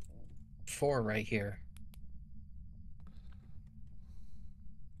 4 right here.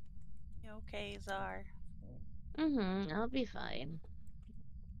 You okay, Czar? Mm-hmm. I'll be fine.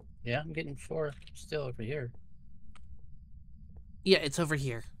 Yeah, I'm getting 4 still over here. Yeah, it's over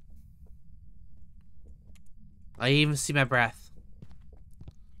here. I even see my breath.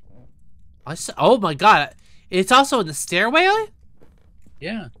 Oh my god. It's also in the stairway?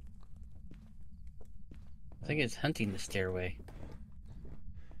 Yeah. I think it's hunting the stairway.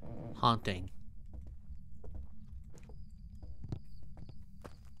 haunting.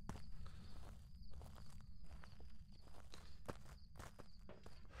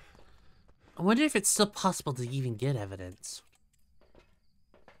 I wonder if it's still possible to even get evidence.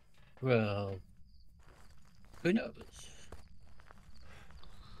 Well, who knows?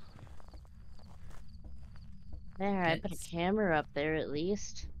 There, I put a camera up there at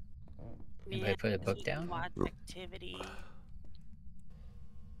least. Anybody put a book you down? Watch activity.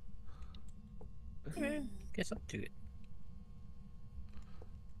 Okay, guess I'll do it.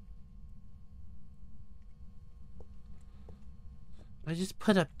 I just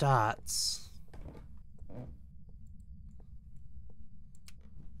put up dots.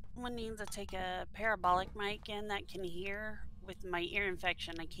 Someone needs to take a parabolic mic in that can hear. With my ear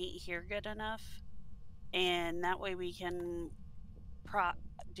infection, I can't hear good enough, and that way we can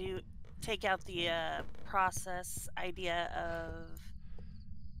take out the process idea of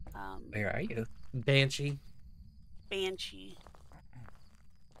Where are you? Banshee. banshee.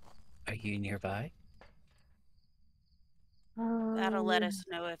 Are you nearby? That'll let us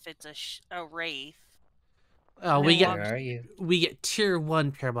know if it's a wraith. Oh, Where are you? we get tier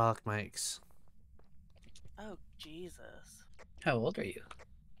 1 parabolic mics. Oh, Jesus. How old are you?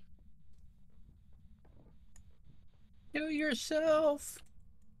 Know yourself.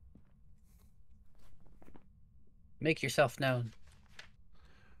 Make yourself known.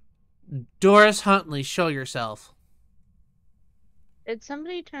 Doris Huntley, show yourself. Did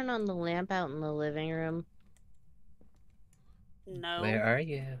somebody turn on the lamp out in the living room? No, Where are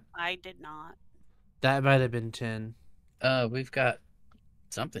you? I did not. That might have been 10. We've got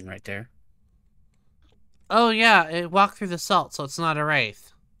something right there. Oh yeah, it walked through the salt, so it's not a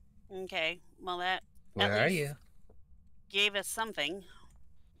wraith. Okay, well that Where at are least you? gave us something.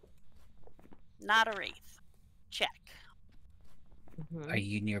 Not a wraith. Check. Are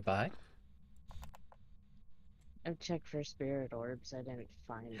you nearby? I've checked for spirit orbs. I didn't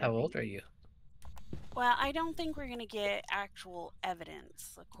find How any. old are you? Well, I don't think we're gonna get actual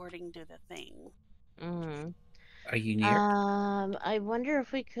evidence according to the thing. Are you near? I wonder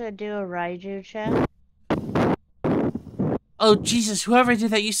if we could do a Raiju check. Oh Jesus, whoever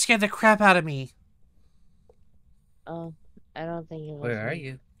did that, you scared the crap out of me. Oh, I don't think it was. Where are me.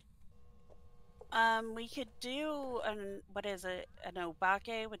 you? We could do an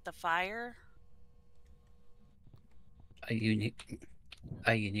obake with the fire. Are you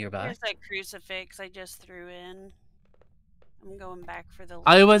nearby? There's that crucifix I just threw in. I'm going back for the.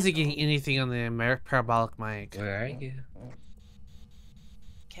 I wasn't candle. getting anything on the parabolic mic. Where are you?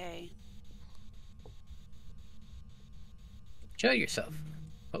 Okay. Show yourself.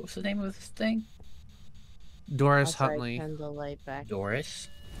 What was the name of this thing? Doris I'll try to Huntley. turn the light back. Doris.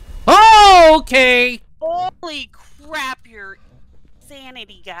 Oh, okay. Holy crap, your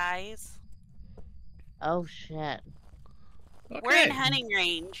sanity, guys. Oh shit. Okay. We're in hunting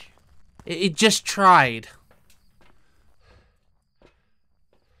range. It just tried.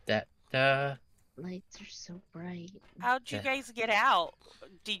 That Lights are so bright. How'd you Yeah. guys get out?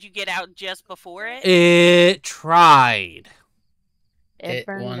 Did you get out just before it? It tried. It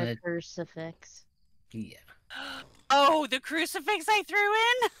burned the wanted- crucifix. yeah. Oh, the crucifix I threw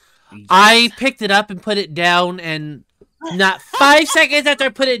in? I picked it up and put it down, and not 5 seconds after I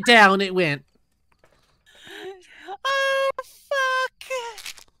put it down, it went. Oh, fuck.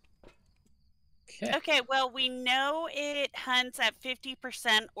 Okay. Okay, well, we know it hunts at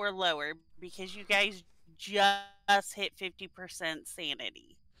 50% or lower because you guys just hit 50%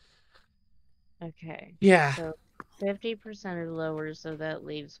 sanity. Okay. Yeah. So 50% or lower, so that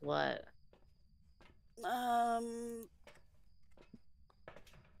leaves what?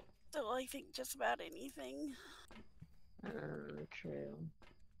 So I think just about anything. True.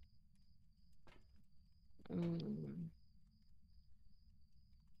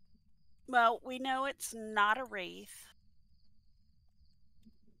 Well, we know it's not a wraith.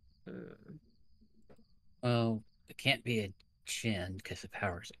 Well, it can't be a Jinn because the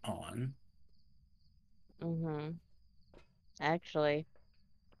power's on. Actually,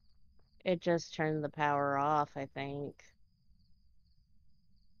 it just turned the power off, I think.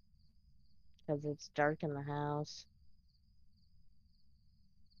 Because it's dark in the house.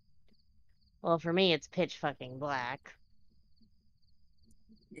 Well, for me, it's pitch fucking black.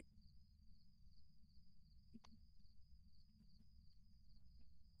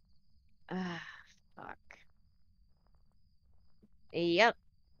 Ah, fuck. Yep.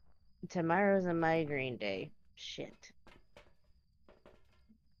 Tomorrow's a migraine day. Shit.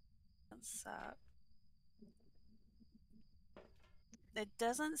 That sucks. It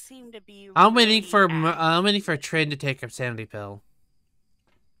doesn't seem to be. I'm waiting really for active. I'm waiting for Trin to take her sanity pill.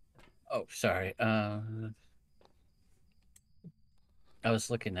 Oh, sorry. I was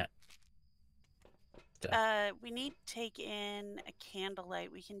looking at. We need to take in a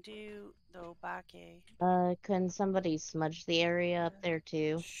candlelight. We can do the obake. Can somebody smudge the area up there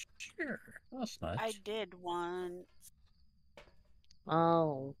too? Sure. I'll smudge. I did one.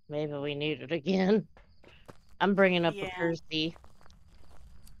 Oh, maybe we need it again. I'm bringing up a Yeah. Percy.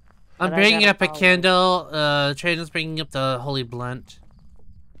 I'm But I bringing gotta up a follow. candle. Trina's bringing up the holy blunt.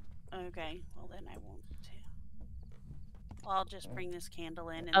 Okay. Well, then I won't. Well, I'll just bring this candle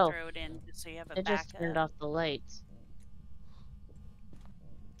in and Oh. throw it in just so you have a It just turned backup. off the lights.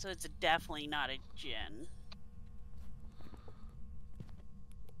 So it's definitely not a gin.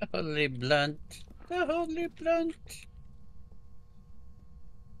 The holy blunt. The holy blunt.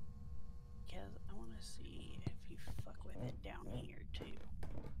 Because I want to see if you fuck with it down here too.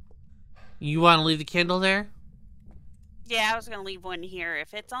 You want to leave the candle there? Yeah, I was gonna leave one here.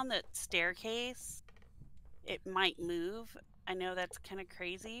 If it's on the staircase, it might move. I know that's kind of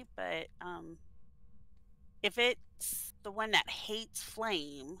crazy, but if it's the one that hates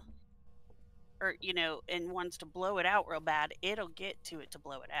flame, or and wants to blow it out real bad, it'll get to it to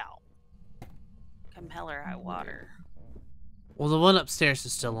blow it out. Come hell or high water. Well, the one upstairs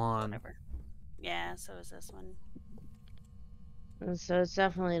is still on. Whatever. Yeah, so is this one. So it's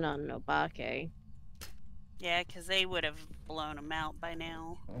definitely not an obake. Yeah, because they would have blown them out by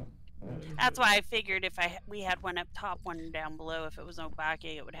now. That's why I figured if we had one up top, one down below, if it was obake,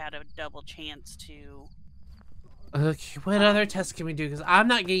 it would have a double chance to. Okay, what other tests can we do? Because I'm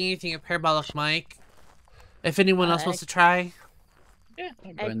not getting anything at Parabolic Mike. If anyone else wants to try. Yeah,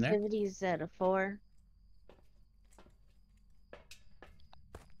 I'll go in there. Activities at a 4.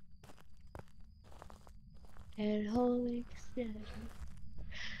 And holy extend.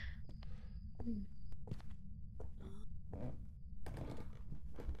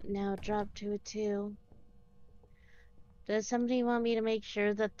 Now drop to a 2. Does somebody want me to make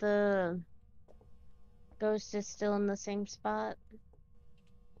sure that the ghost is still in the same spot?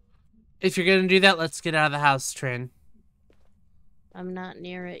 If you're gonna do that, let's get out of the house, Trin. I'm not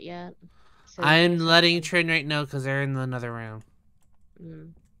near it yet. So I'm there's letting nothing. Trin right now because they're in another room.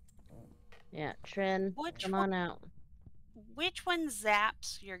 Yeah, Trin, Which come one- on out. Which one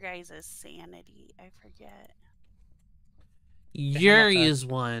zaps your guys' sanity? I forget. Yuri is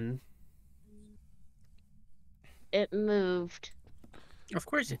one. It moved. Of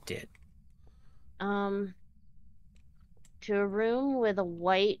course it did. To a room with a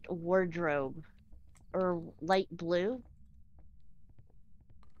white wardrobe. Or light blue.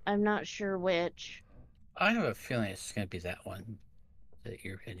 I'm not sure which. I have a feeling it's going to be that one that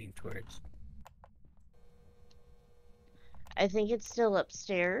you're heading towards. I think it's still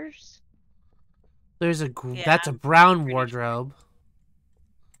upstairs. There's a Yeah, that's a I'm brown pretty wardrobe.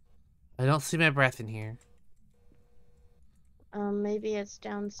 I don't see my breath in here. Maybe it's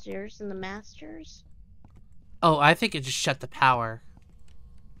downstairs in the masters. Oh, I think it just shut the power.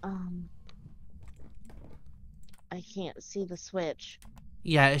 I can't see the switch.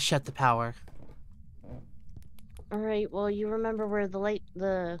 Yeah, it shut the power. Alright, well, you remember where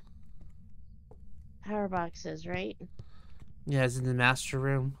the power box is, right? Yeah, it's in the master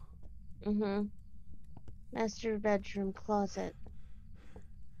room. Mm-hmm. Master bedroom closet.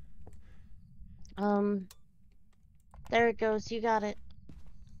 There it goes, you got it.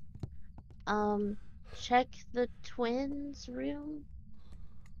 Check the twins' room.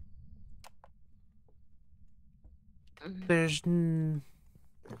 There's No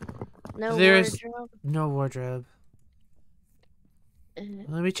There's- wardrobe. no wardrobe.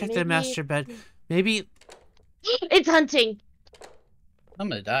 Let me check the maybe master bed. Maybe It's hunting! I'm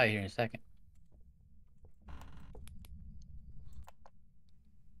going to die here in a second.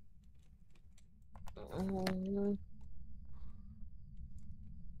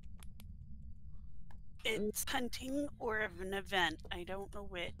 It's hunting or an event. I don't know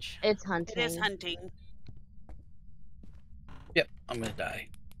which. It's hunting. It is hunting. Yep, I'm going to die.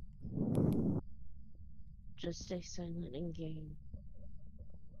 Just stay silent in game.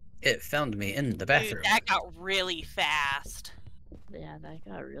 It found me in the Dude, bathroom. that got really fast. Yeah, that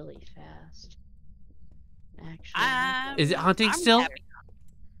got really fast. Actually. Is it hunting still?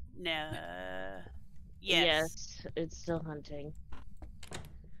 No. Yes. Yes, it's still hunting.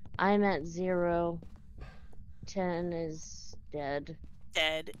 I'm at 0. 10 is dead.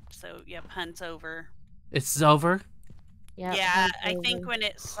 Dead. So, yep, hunt's over. it's over. Yep, Yeah, hunt's I over. think when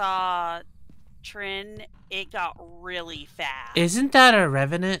it saw Trin, it got really fast. Isn't that a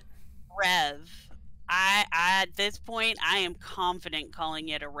revenant? Rev. I at this point, I am confident calling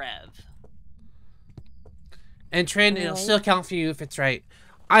it a rev. And Trin, it'll Alright. still count for you if it's right.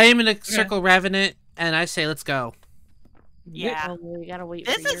 I am in a circle Revenant, and I say let's go. Yeah. Oh, we gotta wait.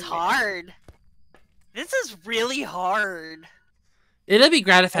 This for is your- hard. This is really hard. It'll be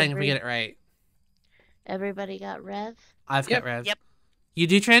gratifying if we get it right. Everybody got Rev? I've got Rev. Yep. You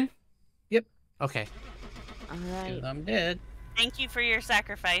do, Trin? Yep. Okay. Alright. I'm dead. Thank you for your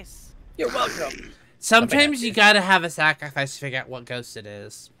sacrifice. You're welcome. Sometimes you gotta have a sacrifice to figure out what ghost it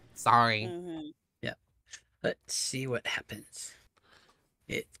is. Sorry. Mm-hmm. Let's see what happens.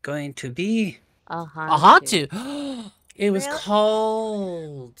 It's going to be... A A Hantu. Hantu. It was Really?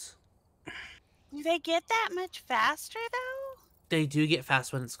 cold. Do they get that much faster though? They do get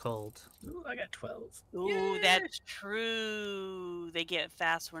fast when it's cold. Ooh, I got 12. Ooh, Yay. that's true. They get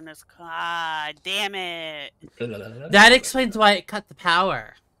fast when it's God damn it. That explains why it cut the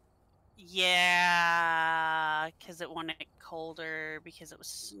power. Yeah, because it wanted it colder because it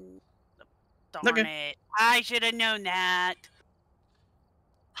was. Darn Okay. it! I should have known that.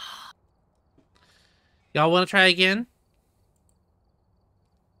 Y'all want to try again?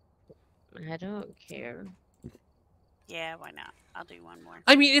 I don't care. Yeah, why not? I'll do one more.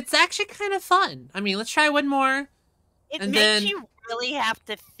 I mean, it's actually kind of fun. I mean, let's try one more. It And makes then- you really have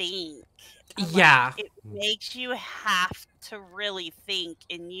to think. Yeah. It makes you have to really think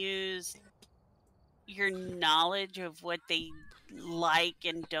and use your knowledge of what they like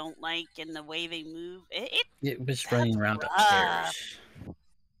and don't like and the way they move. It was running around rough. upstairs.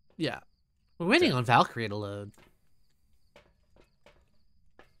 Yeah. We're waiting on Valkyrie to load.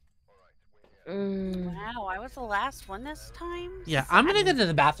 Wow, I was the last one this time? Yeah, I'm gonna go to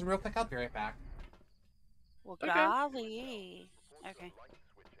the bathroom real quick. I'll be right back. Well, Okay. golly. Okay.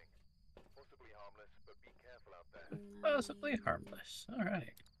 Possibly harmless. All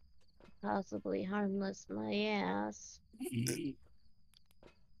right. Possibly harmless, my ass.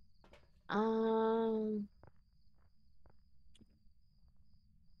 Um.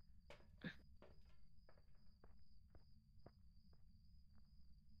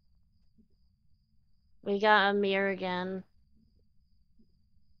 We got a mirror again.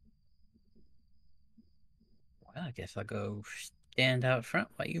 Well, I guess I'll go stand out front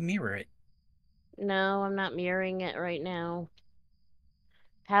while you mirror it. No, I'm not mirroring it right now.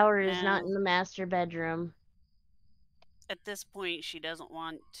 Power is not No. in the master bedroom. At this point, she doesn't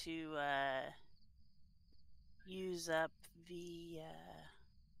want to use up the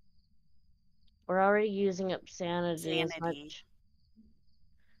We're already using up sanity as sanity. much.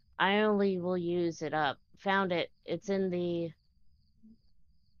 I only will use it up. Found it. It's in the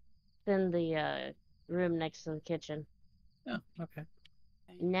room next to the kitchen. Oh, okay.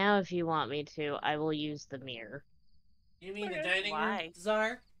 Now, if you want me to, I will use the mirror. You mean the Okay. dining Why? room,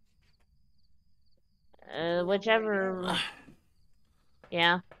 Czar? Whichever.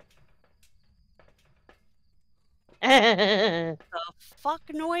 Yeah. The fuck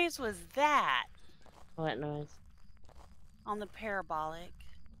noise was that What noise? on the parabolic?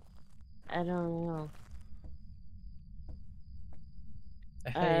 I don't know.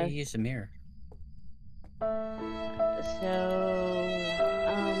 How do you use the mirror? So,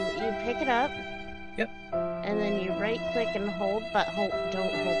 you pick it up. Yep. And then you right click and hold, but don't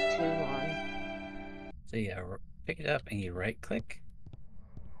hold too long. So you pick it up and you right click.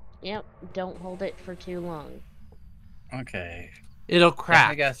 Yep, don't hold it for too long. Okay. It'll I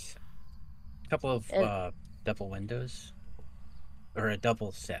crack. guess a couple of It- double windows. Or a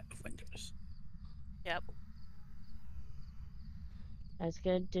double set of windows. Yep. That's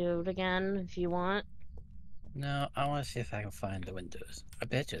good. Do it again if you want. No, I want to see if I can find the windows. I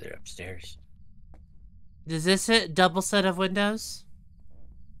bet you they're upstairs. Is this it? Double set of windows?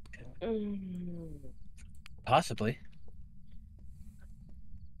 Possibly.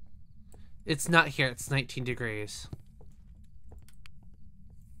 It's not here. It's 19 degrees.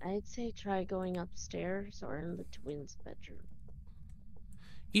 I'd say try going upstairs or in the twins' bedroom.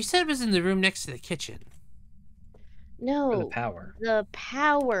 You said it was in the room next to the kitchen. For the No, power. the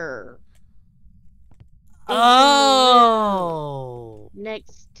power Oh!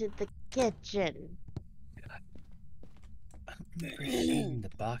 next to the kitchen. I don't remember seeing the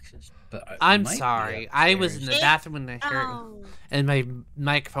boxes, but it I'm might be sorry. I was in upstairs. the bathroom when I heard Oh, and my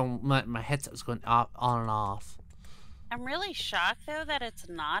microphone, my headset was going off, on and off. I'm really shocked though that it's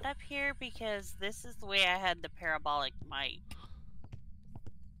not up here because this is the way I had the parabolic mic.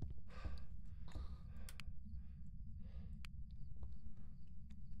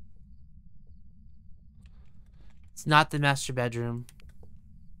 It's not the master bedroom.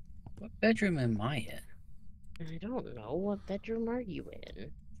 What bedroom am I in? I don't know. What bedroom are you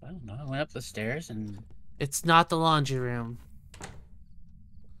in? I don't know. I went up the stairs and It's not the laundry room.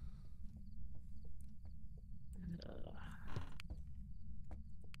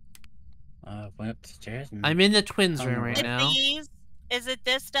 Went up the stairs and I'm in the twins' room Oh, right With now. these, is it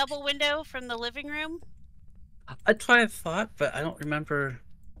this double window from the living room? That's what I thought, but I don't remember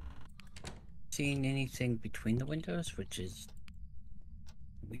seeing anything between the windows, which is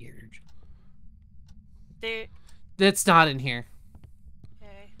weird. There. It's not in here.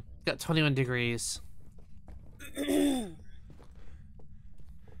 Okay. Got 21 degrees.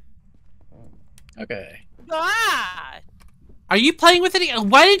 Okay. God. Are you playing with it?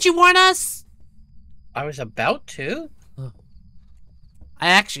 Why didn't you warn us? I was about to. I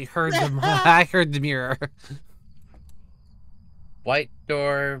actually heard the I heard the mirror. White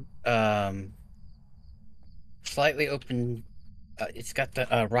door, slightly open. It's got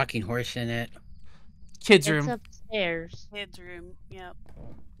the rocking horse in it. Kids' It's room. upstairs Kids' room. Yep.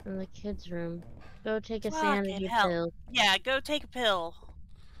 in the kids' room. Go take a Fucking sanity hell. pill. Yeah, go take a pill.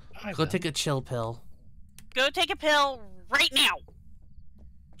 I Go will. take a chill pill. Go take a pill right now.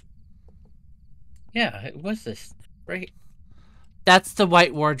 Yeah, it was this. Right. That's the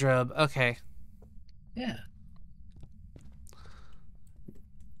white wardrobe. Okay. Yeah.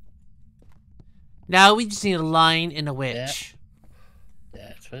 Now we just need a lion and a witch.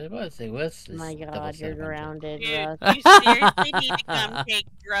 That's what it was. It was this My double God, set you're of windows. grounded, Dude, Russ. you seriously need to come take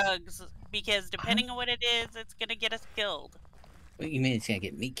drugs because depending on what it is, it's gonna get us killed. What you mean it's gonna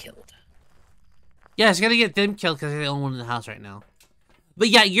get me killed? Yeah, it's gonna get them killed because they're the only one in the house right now. But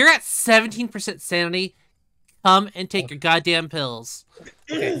yeah, you're at 17% sanity. Come and take your goddamn pills.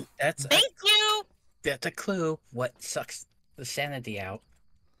 Okay, that's Thank you. that's a clue. What sucks the sanity out?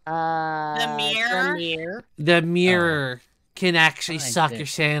 The mirror. The mirror. The mirror can actually fine, suck then. your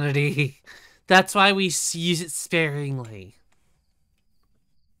sanity. That's why we use it sparingly.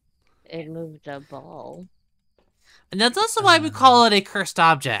 It moved a ball. And that's also why we call it a cursed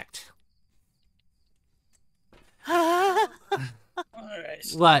object. Oh, Alright,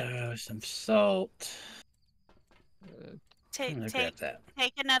 What? some salt. I'm take gonna grab that.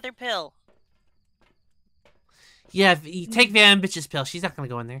 another pill. Yeah, if you take Van Bitch's pill. She's not gonna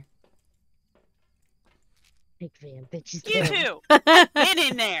go in there. Big fan, bitches. You pill. too. Get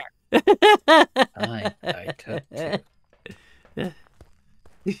in there. I took two.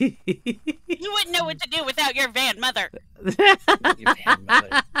 You wouldn't know what to do without your van mother. Your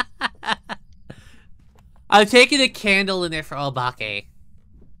grandmother. I'm taking a candle in there for Obake.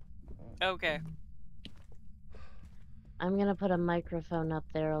 Okay. I'm gonna put a microphone up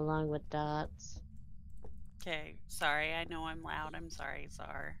there along with Dots. Okay. Sorry. I know I'm loud. I'm sorry.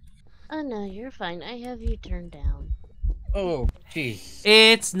 Sorry. Oh no, you're fine. I have you turned down. Oh, jeez.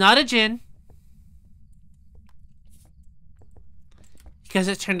 It's not a djinn. Because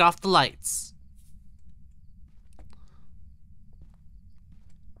it turned off the lights.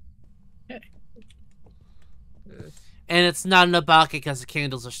 Okay. And it's not an Obake because the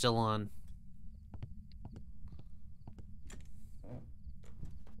candles are still on.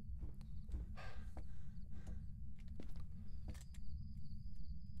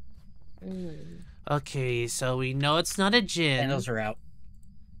 Mm. Okay, so we know it's not a djinn. Candles are out.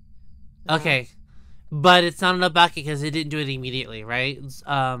 Okay. But it's not an Obake because it didn't do it immediately, right?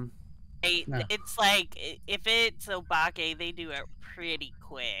 No. It's like if it's Obake, they do it pretty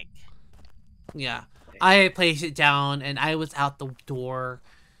quick. Yeah. I placed it down and I was out the door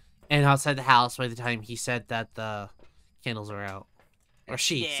and outside the house by the time he said that the candles were out. Or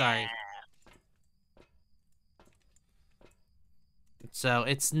she, sorry. So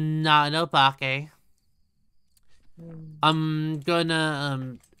it's not an Obake. Mm. I'm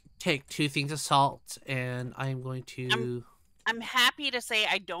gonna take 2 things of salt and I'm going to I'm happy to say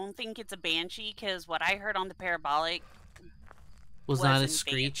I don't think it's a banshee because what I heard on the parabolic was not a wasn't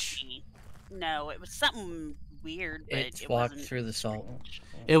screech. banshee. No, it was something weird, but It's it walked wasn't. through the salt.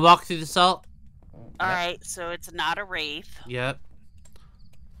 It walked through the salt? All right, so it's not a wraith. Yep.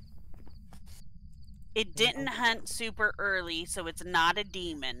 It didn't hunt super early, so it's not a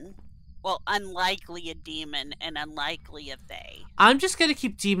demon. Well, unlikely a demon and unlikely a fae. I'm just gonna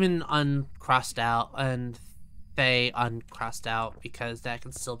keep demon uncrossed out and fae uncrossed out because that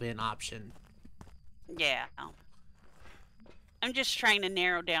can still be an option. Yeah. I'm just trying to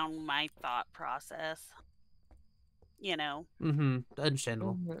narrow down my thought process. You know, Mm-hmm.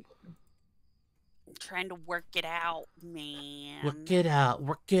 Understandable. Mhm. trying to work it out, man. Work it out,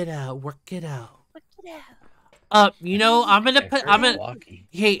 work it out, work it out. Work it out. You know, I'm gonna put I'm gonna walking.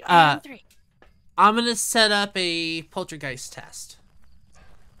 hey, Round 3. I'm gonna set up a poltergeist test.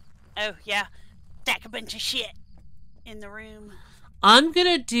 Oh, yeah. Stack a bunch of shit in the room. I'm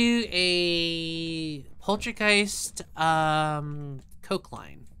gonna do a poltergeist coke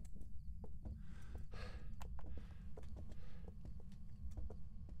line.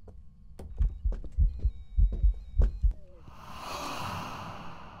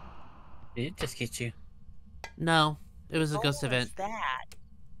 Did it just get you? No, it was a What ghost was event. that?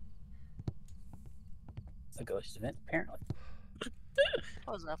 A ghost event, apparently. That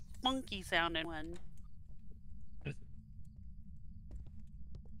was a funky sounding one.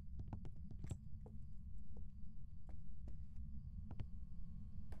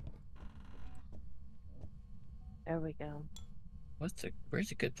 There we go.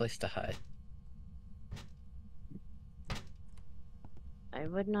 Where's a good place to hide? I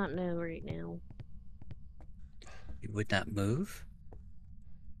would not know right now. You would not move?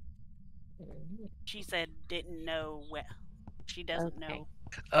 She said didn't know what. She doesn't Okay. know.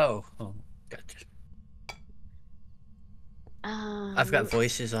 Oh, gotcha. I've got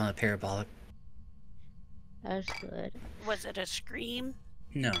voices on a parabolic. That's good. Was it a scream?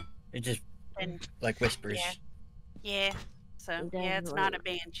 No, it just And like whispers. yeah. So yeah, it's not a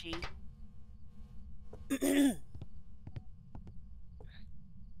banshee.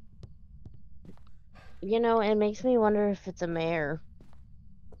 You know, it makes me wonder if it's a mare.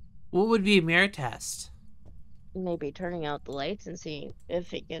 What would be a mirror test? Maybe turning out the lights and seeing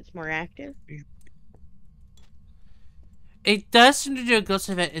if it gets more active. It does seem to do a ghost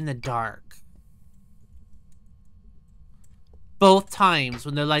event in the dark. Both times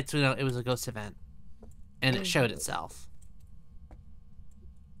when the lights went out, it was a ghost event. And it showed itself.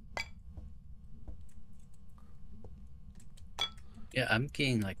 Yeah, I'm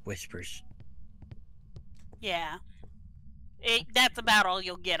getting like whispers. Yeah. That's about all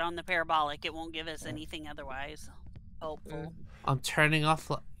you'll get on the parabolic. It won't give us anything otherwise helpful. I'm turning off.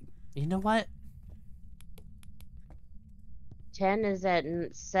 You know what? 10 is at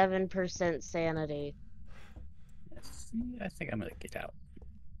 7% sanity. Yes, I think I'm gonna get out.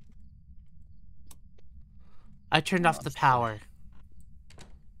 I turned off the power.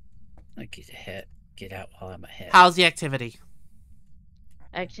 I get out while I'm ahead. How's the activity?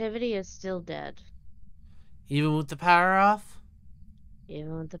 Activity is still dead, Even with the power off?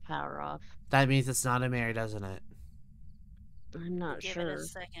 even with the power off. That means it's not a mirror, doesn't it? I'm not Give sure. it a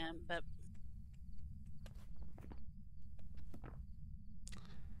second, but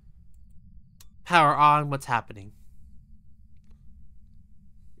Power on, what's happening?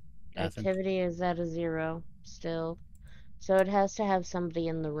 Nothing. Activity is at a 0 still. So it has to have somebody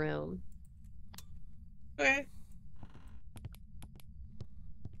in the room. Okay.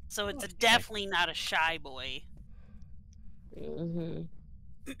 so it's definitely not a shy boy. Mm-hmm.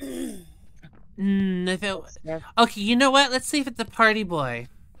 If it... Okay, you know what? Let's see if it's a party boy.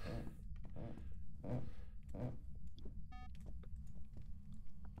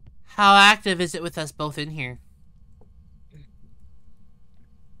 How active is it with us both in here?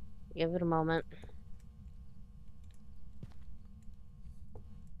 Give it a moment.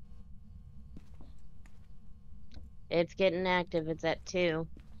 It's getting active. It's at 2.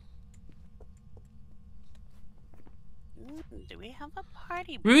 Do we have a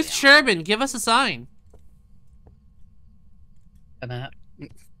party boy? Ruth on? Sherman, give us a sign. Come out.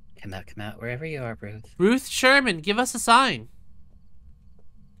 Come out, wherever you are, Ruth. Ruth Sherman, give us a sign.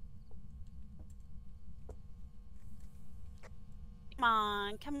 Come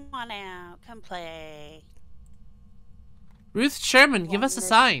on out, come play. Ruth Sherman, give us a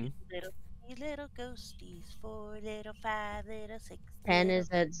sign. Little ghosties, 4, little 5, little 6. 10 little- is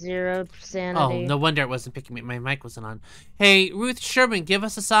at 0 Oh, sanity. no wonder it wasn't picking me. My mic wasn't on. Hey, Ruth Sherman, give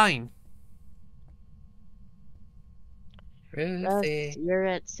us a sign. Ruthie. You're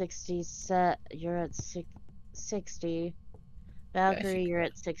at 60. You're at 60. Valkyrie, you're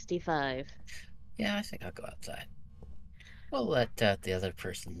at 65. Yeah, I think I'll go outside. We'll let the other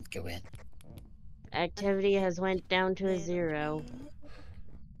person go in. Activity has went down to a 0.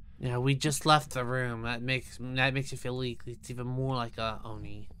 Yeah, we just left the room. That makes you feel like it's even more like a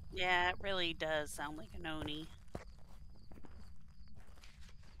Oni. Yeah, it really does sound like an Oni.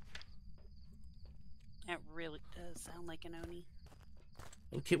 It really does sound like an Oni.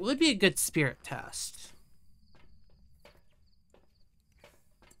 Okay, what would be a good spirit test?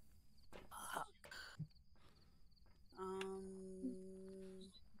 Fuck.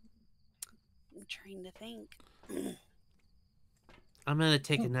 I'm trying to think. I'm gonna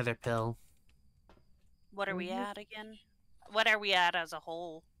take another pill. What are we at again? What are we at as a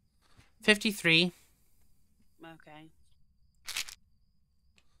whole? 53. Okay.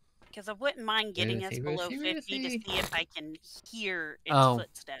 Because I wouldn't mind getting us Ruthie, below Ruthie, 50 to Ruthie. see if I can hear its Oh.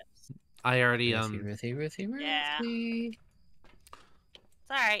 footsteps. I already Ruthie. Yeah. It's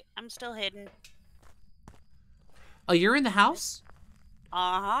alright, I'm still hidden. Oh, you're in the house?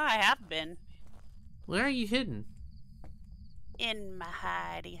 Uh-huh, I have been. Where are you hidden? In my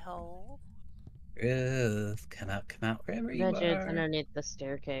hidey hole. Ruth, come out wherever you Bet you it's are. underneath the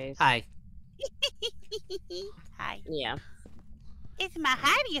staircase. Hi. Hi. Yeah. It's my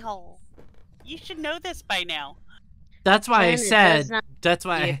hidey hole. You should know this by now. That's why I 10, it does said. not. That's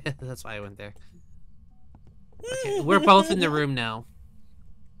why. That's why I went there. Okay, we're both in the room now.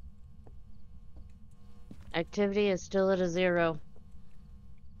 Activity is still at a 0.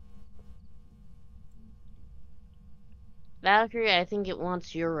 Valkyrie, I think it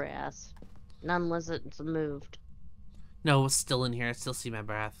wants your ass. Not unless it's moved. No, it's still in here. I still see my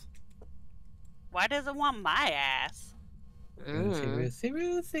breath. Why does it want my ass? Ruthie, Ruthie,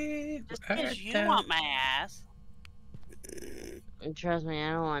 Ruthie. Just where because you thou- want my ass. And trust me,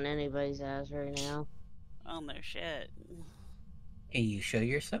 I don't want anybody's ass right now. Oh, no shit. Can you show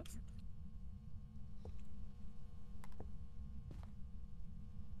yourself?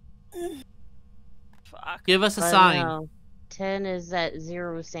 Fuck. Give us a But sign. no, 10 is at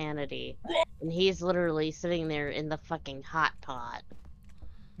 0 sanity. And he's literally sitting there in the fucking hot pot.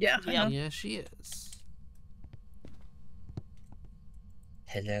 Yeah, I Yep. know. Yeah, she is.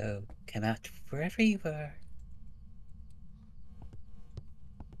 Hello, come out wherever you are.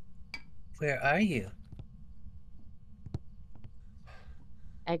 Where are you?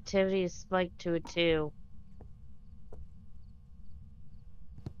 Activity is spiked to a 2.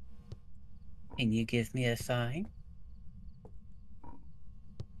 Can you give me a sign?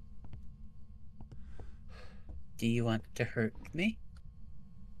 Do you want to hurt me?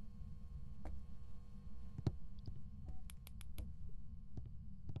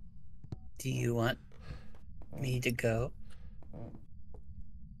 Do you want me to go?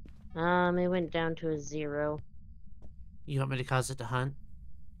 It went down to a 0. You want me to cause it to hunt?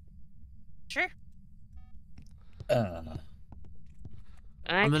 Sure. gonna-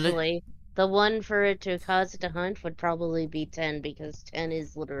 Actually, the one for it to cause it to hunt would probably be 10 because 10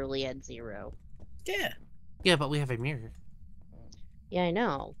 is literally at 0. Yeah. Yeah, but we have a mirror. Yeah, I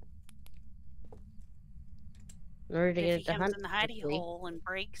know. In order to If get he it to comes hunt in the hidey quickly. hole and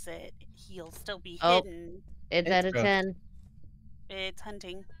breaks it, he'll still be Oh. hidden. It's It's at a broke. 10. It's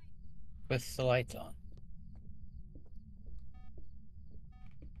hunting. With the lights on.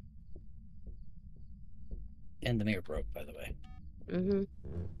 And the mirror broke, by the way. Mm-hmm.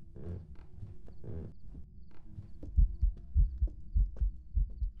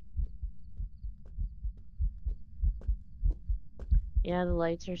 Yeah, the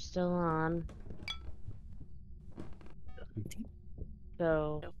lights are still on.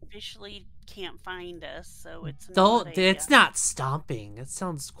 So, It officially can't find us, so it's Don't. not a. It's not stomping. It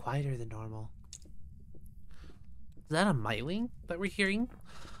sounds quieter than normal. Is that a myling that we're hearing?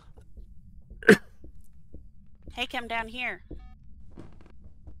 Hey, come down here.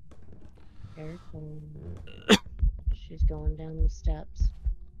 careful. She's going down the steps.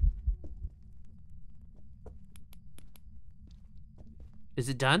 Is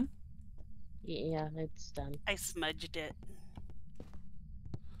it done? Yeah, it's done. I smudged it.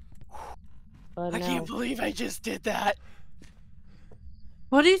 But I no, can't believe I just did that.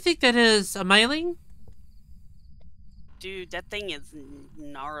 What do you think that is? A myling? Dude, that thing is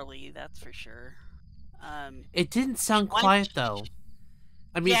gnarly, that's for sure. It didn't sound One- quiet though.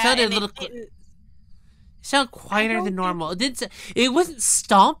 I mean, it yeah, sounded and a little. it didn't, It sounded quieter don't than think- normal. It didn't. It wasn't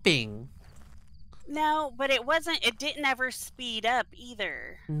stomping. no, but it wasn't. It didn't ever speed up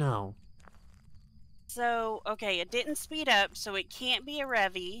either. No. So okay, it didn't speed up, so it can't be a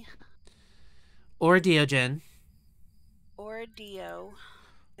Revy Or a Diogen. or a Dio.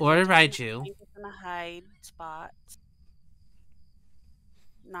 Or a It doesn't Raiju. think it's in a hide spot.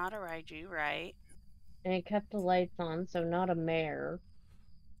 Not a Raiju, right? and it kept the lights on, so not a mare.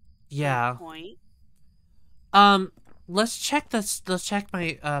 Good Yeah. point. Let's check this. Let's check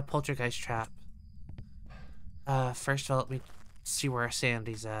my poltergeist trap. First of all, let me see where our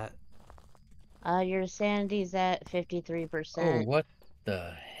sanity's at. Your sanity's at 53%. Oh, what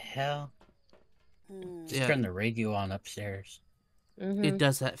the hell? Just Yeah. turn the radio on upstairs. Mm-hmm. It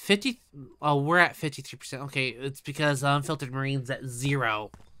does that. 50. Oh, we're at 53%. Okay, it's because unfiltered marine's at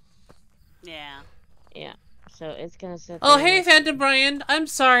 0. Yeah. So it's gonna sit Oh, there hey, and- Phantom Brian. I'm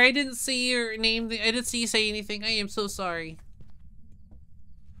sorry. I didn't see your name. I didn't see you say anything. I am so sorry.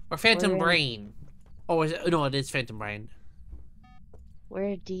 Or Phantom We're in- Brain. Oh, is it? No, it is Phantom Brian.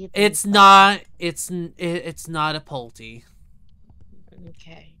 Where do you think It's that- not. It's not a Polty.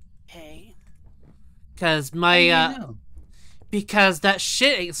 Okay. Okay. Cause How my do you know? because that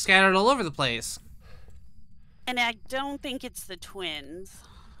shit ain't scattered all over the place. And I don't think it's the twins.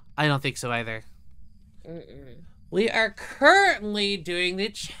 I don't think so either. Mm-mm. We are currently doing the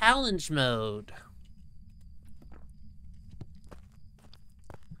challenge mode.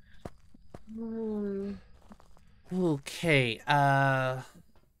 Hmm. Okay,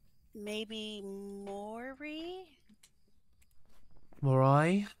 Maybe Maury?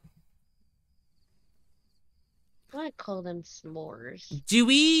 Moroi? I want to call them s'mores. Do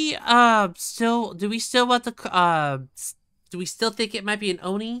we still want the do we still think it might be an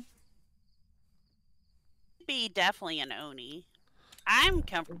Oni? Be definitely an Oni. I'm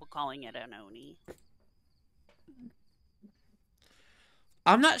comfortable calling it an Oni.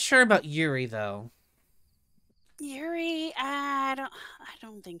 I'm not sure about Yuri though. Yuri, I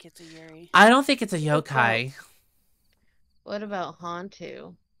don't think it's a Yuri. I don't think it's a yokai. What about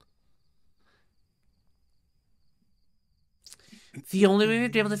Hantu? The only way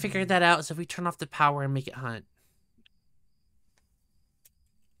we'd be able to figure that out is if we turn off the power and make it hunt.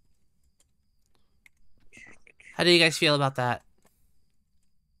 How do you guys feel about that?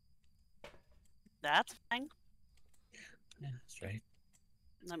 That's fine. Yeah, that's right.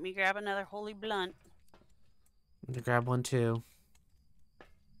 Let me grab another holy blunt. I'm gonna grab one too.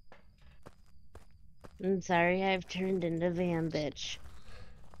 I'm sorry, I've turned into Van Bitch.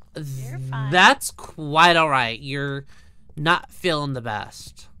 You're fine. That's quite alright. You're not feeling the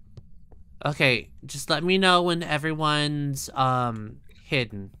best. Okay, just let me know when everyone's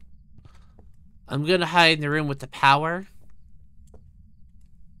hidden. I'm gonna hide in the room with the power.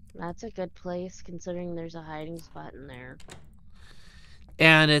 That's a good place, considering there's a hiding spot in there.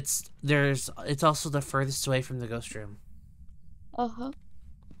 And it's also the furthest away from the ghost room. Uh-huh.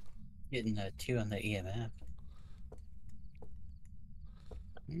 Getting a 2 on the EMF.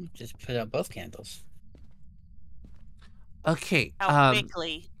 Just put out both candles. Okay. How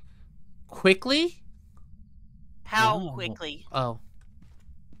quickly? Quickly? How Oh. quickly? Oh.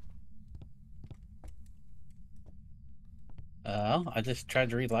 Oh, I just tried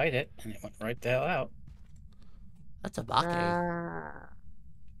to relight it, and it went right the hell out. That's a bake.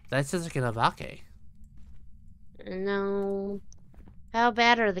 That sounds like an abake. No. How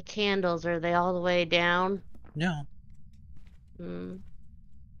bad are the candles? Are they all the way down? No. Hmm.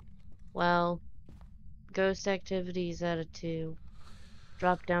 Well, ghost activity's at a 2.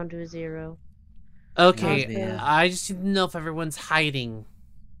 Drop down to a 0. Okay, Okay. I just need to know if everyone's hiding.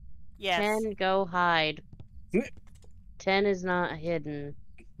 Yes. 10, go hide. 10 is not hidden.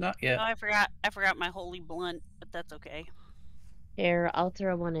 Not yet. Oh, I forgot my holy blunt, but that's okay. Here, I'll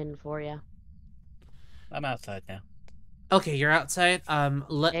throw one in for you. I'm outside now. Okay, you're outside. Hang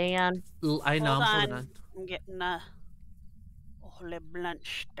on. I know. Hold I'm holding on. I'm getting a holy blunt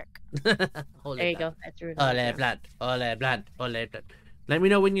stick. on. There you go. I threw it on. Ole blunt. Ole blunt. Ole blunt. Let me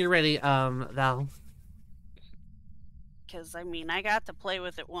know when you're ready, Val. Because, I mean, I got to play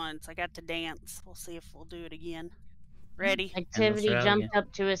with it once. I got to dance. We'll see if we'll do it again. Ready? Activity throw jumped again.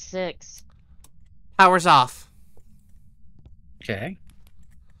 up to a 6. Power's off. Okay.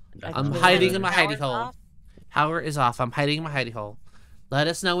 I'm Activity. hiding in my hidey Power's hole. off? Power is off. I'm hiding in my hidey hole. Let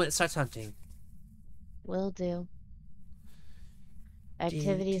us know when it starts hunting. Will do.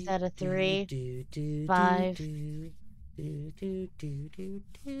 Activity's at a 3. 5.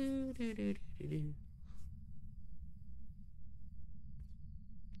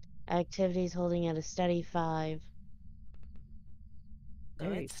 Activity's holding at a steady 5. So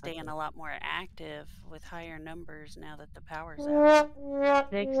Very it's staying fucking- a lot more active with higher numbers now that the power's out.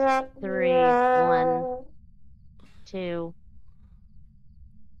 6, 3, 1, 2.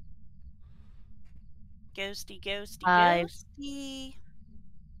 Ghosty, ghosty, 5. ghosty.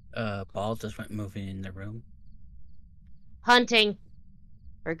 Ball just went moving in the room. Hunting.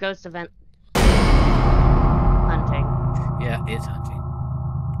 Or ghost event. Hunting. Yeah, it's hunting.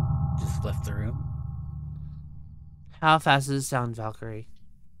 Just left the room. How fast does it sound, Valkyrie?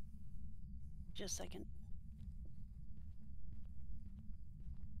 Just a second.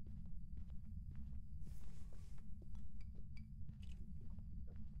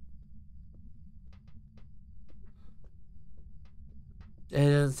 It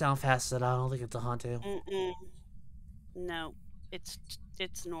doesn't sound fast at all. I don't think it's a Hantu. Mm-mm. No, it's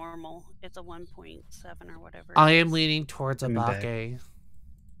normal. It's a 1.7 or whatever. I it am is. leaning towards a Coming back. bake.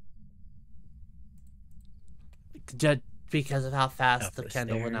 Just because of how fast Up the the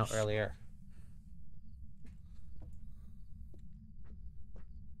candle went out stairs. earlier.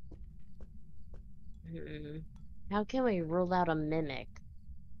 How can we rule out a mimic?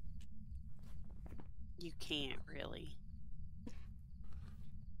 You can't really.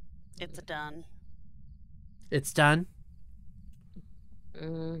 It's done. It's done.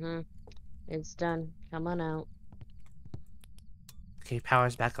 It's done. Come on out. Okay,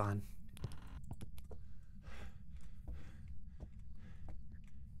 power's back on.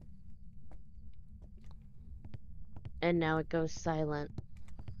 And now it goes silent.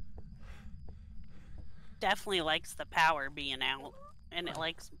 Definitely likes the power being out, and it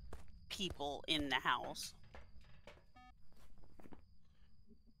likes people in the house.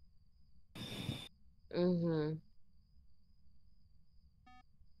 Mm-hmm.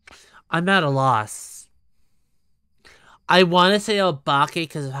 I'm at a loss. I want to say Obake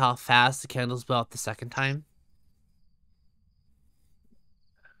because of how fast the candles blew out the second time.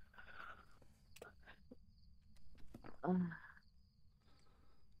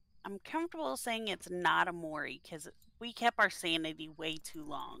 I'm comfortable saying it's not a Mori because we kept our sanity way too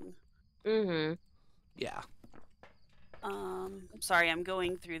long. Mm-hmm. Yeah. Sorry, I'm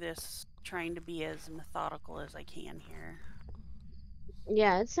going through this trying to be as methodical as I can here.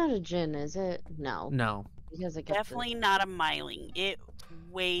 Yeah, it's not a gin, is it? No. No. Because it got Definitely not a miling. It's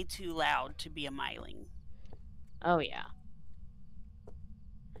way too loud to be a miling. Oh yeah.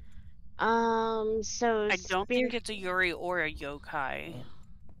 So I don't think it's a Yuri or a yokai.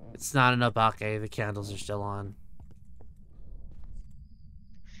 It's not an Obake. The candles are still on.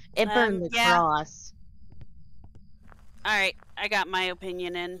 It burned the Yeah. cross. Alright, I got my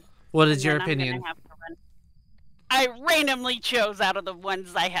opinion in. What is and your then I'm gonna opinion? have to run. I randomly chose out of the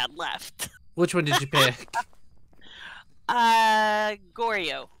ones I had left. Which one did you pick?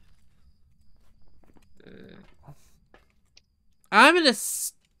 Goryo.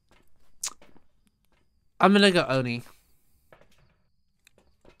 I'm gonna go Oni.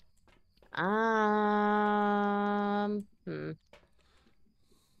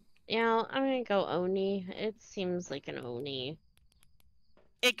 You know, I'm gonna go Oni. It seems like an Oni.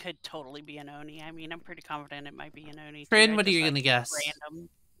 It could totally be an Oni. I mean, I'm pretty confident it might be an Oni. Fran, what are you gonna guess? Random.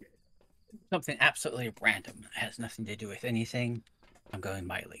 Something absolutely random. It has nothing to do with anything. I'm going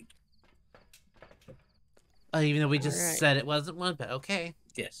Miley. Even though we just Alright. said it wasn't one, but okay.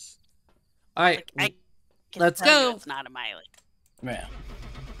 Yes. All right, Like, I can let's tell you go. it's not a Miley. Well,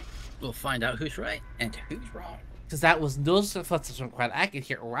 we'll find out who's right and who's wrong. Because that was those footsteps from quite I could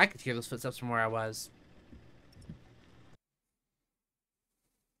hear, or I could hear those footsteps from where I was.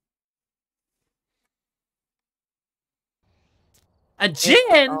 A gin?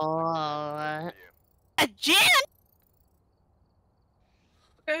 Oh. A gin?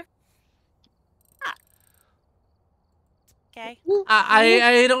 Okay. Okay.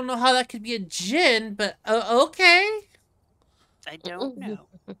 I don't know how that could be a gin, but okay. I don't know.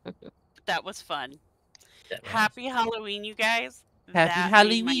 That was fun. That was- Happy Halloween, you guys. Happy That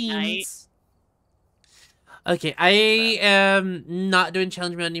made my night. Halloweens. Okay, I am not doing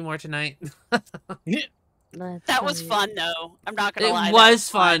challenge mode anymore tonight. That was fun, though. I'm not gonna It lie. was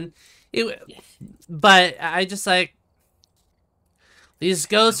fun. But I just like these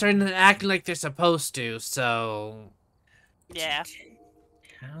ghosts are not acting like they're supposed to, so Yeah.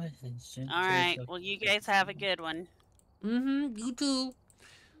 How is this? All right. Well, you guys have a good one. you too.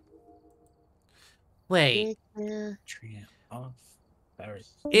 Wait, Turn off.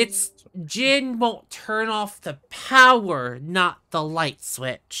 it's Jin won't turn off the power, not the light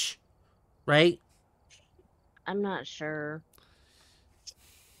switch, right? I'm not sure.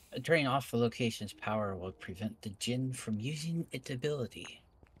 Turning off the location's power will prevent the Jinn from using its ability.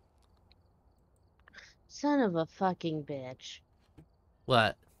 Son of a fucking bitch.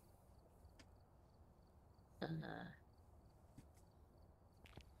 What?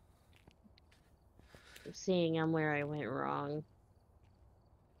 Seeing I'm where I went wrong.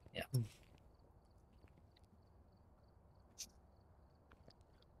 Yeah.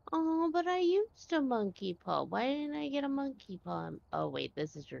 Oh, but I used a monkey paw. Why didn't I get a monkey paw? Oh, wait,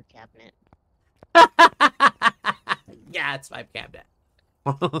 this is your cabinet. Yeah, it's my cabinet.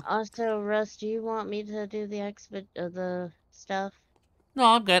 Also, Russ, do you want me to do the stuff? No,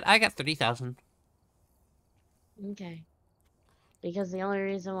 I'm good. I got 30,000. Okay. Because the only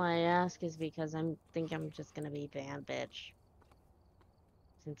reason why I ask is because I think I'm just gonna be banned, bitch.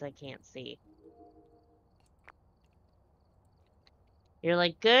 Since I can't see. You're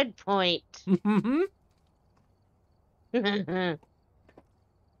like, good point.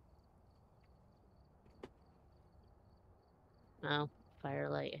 Oh,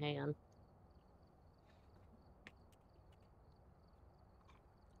 firelight, hang on.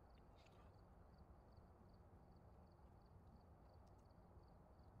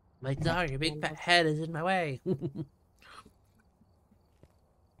 My dog, your big fat head is in my way.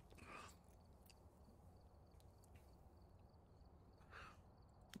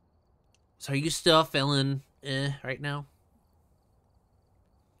 So are you still feeling right now?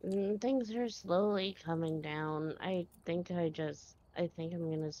 Things are slowly coming down. I think I'm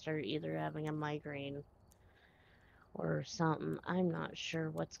gonna start either having a migraine or something. I'm not sure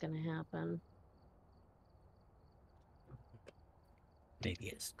what's gonna happen. Maybe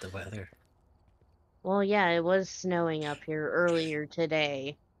it's the weather. Well, yeah, it was snowing up here earlier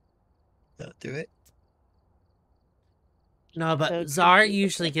today. Don't do it. No, but So Zara creepy,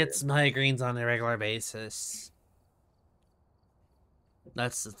 usually whatever. gets migraines on a regular basis.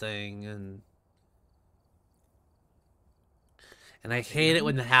 That's the thing, and I hate it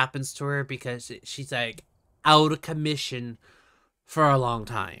when that happens to her because she's like out of commission for a long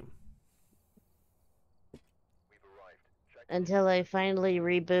time. Until I finally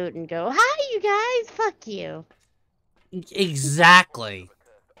reboot and go, hi, you guys, fuck you. Exactly.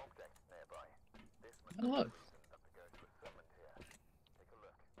 Oh, look.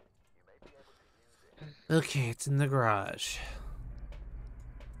 Okay, it's in the garage.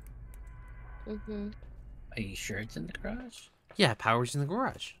 Mm-hmm. Are you sure it's in the garage? Yeah, power's in the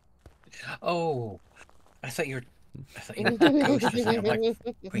garage. Oh, I thought you were the ghost was there. I'm like,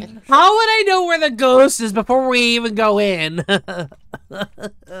 wait. How would I know where the ghost is before we even go in?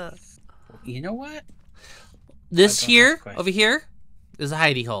 You know what? This don't ask here, questions. over here, is a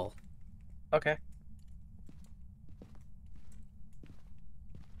hidey hole. Okay.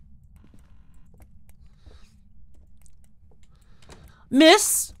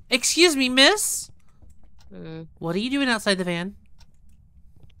 Miss? Excuse me, miss? Mm. What are you doing outside the van?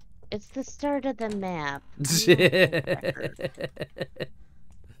 It's the start of the map.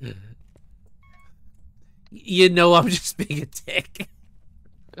 You know I'm just being a dick.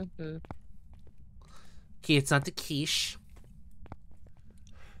 Mm-hmm. Okay, it's not the quiche.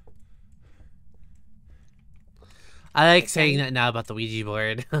 I like saying that now about the Ouija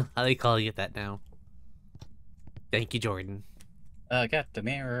board. I like calling it that now. Thank you, Jordan. Got the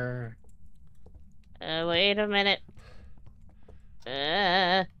mirror. Wait a minute.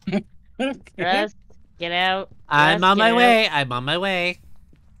 Russ, get out. I'm Russ, on get my out. way. I'm on my way.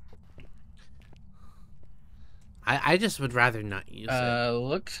 I just would rather not use it.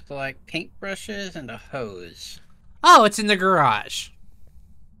 Looks like paintbrushes and a hose. Oh, it's in the garage.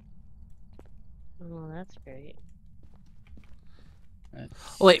 Oh, that's great.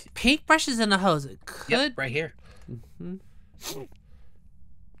 Oh, wait, paintbrushes and a hose. It could. Yep, right here. Mhm.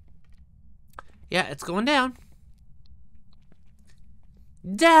 Yeah, it's going down.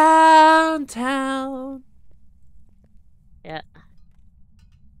 Downtown. Yeah.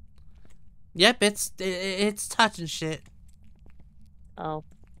 Yep, it's touching shit. Oh.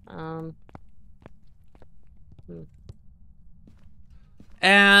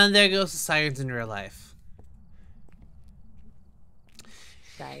 And there goes the sirens in real life.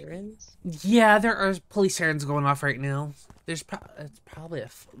 Sirens? Yeah, there are police sirens going off right now. It's probably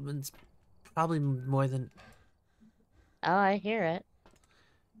more than. Oh, I hear it.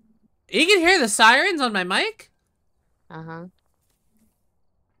 You can hear the sirens on my mic? Uh-huh.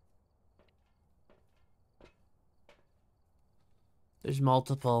 There's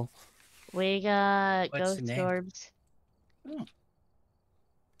multiple. We got What's the ghost name? orbs. Oh,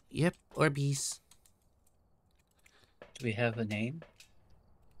 Yep, Orbeez. do we have a name?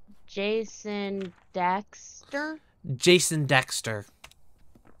 Jason Dexter? Jason Dexter.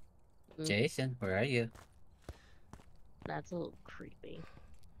 Jason, where are you? That's a little creepy.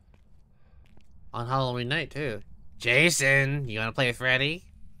 On Halloween night, too. Jason, you want to play with Freddy?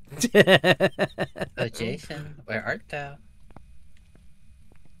 Oh, Jason, where art thou?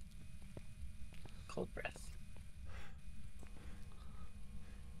 Cold breath.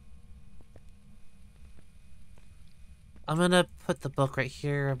 I'm gonna put the book right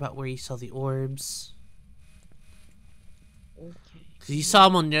here about where you saw the orbs. Okay. Because you saw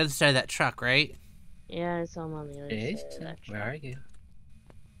them on the other side of that truck, right? Yeah, I saw him on the other side of Jason, that where truck. are you?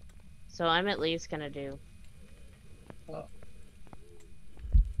 So I'm at least gonna do. Oh,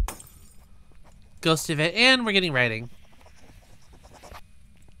 Ghost of it, and we're getting writing.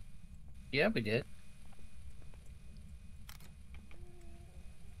 yeah, we did.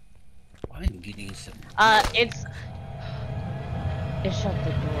 Why am I getting some? It shut the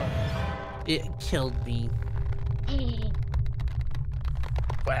door. It killed me.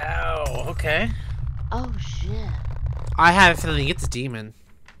 Wow. Okay. Oh shit. I have a feeling it's a demon.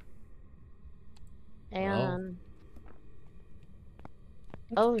 And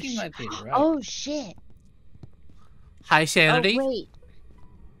I oh think you might be right. oh shit. High sanity? Oh wait.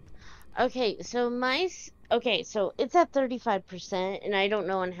 Okay, so okay, so it's at 35%, and I don't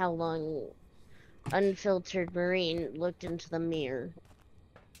know on how long Unfiltered Marine looked into the mirror.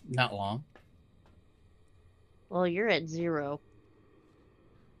 Not long. Well, you're at 0.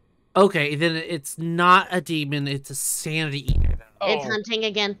 Okay, then it's not a demon, it's a sanity eater. It's Oh, hunting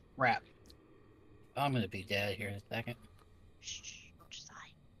again. crap. I'm gonna be dead here in a second. Shh, just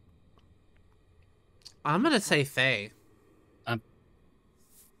hide. I'm gonna say Faye.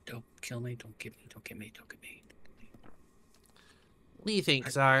 Don't kill me. Don't get me. Don't get me. Don't get me. What do you think,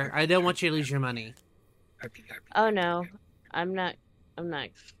 Czar? I don't want you to lose your money. Harpy, harpy, Oh harpy, no, I'm not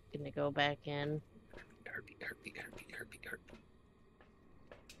gonna go back in. harpy, harpy, harpy, harpy, harpy.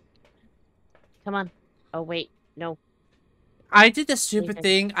 Come on. Oh wait, no. I did the stupid Okay.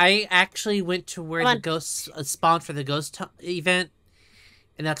 thing. I actually went to where Come the on. ghosts spawned for the ghost event,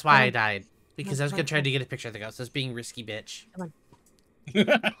 and that's why Come I on. died. Because I was come gonna on, try come to get a picture of the ghost. I was being risky, bitch.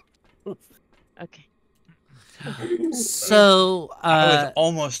 Okay. So, I was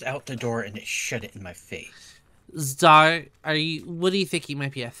almost out the door and it shut it in my face. Czar, what do you think he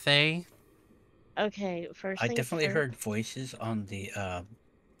might be, a fae? Okay, first I things definitely first. heard voices on the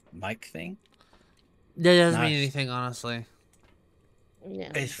mic thing. That doesn't mean Nice. anything, honestly.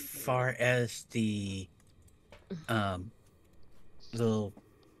 Yeah. As far as the little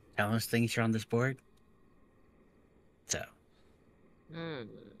challenge things here on this board. So Mm.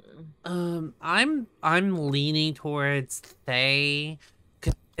 I'm leaning towards they,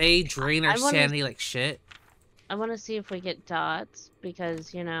 cause they drain our I wanna- sanity like shit. I want to see if we get dots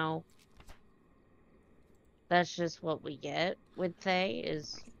because that's just what we get with Thay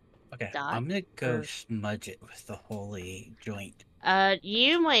is okay, dots. I'm gonna go or- smudge it with the holy joint.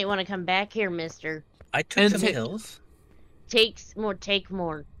 You might want to come back here, mister. I took And some ta- pills. Take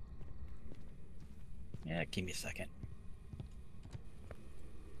more. Yeah, give me a second.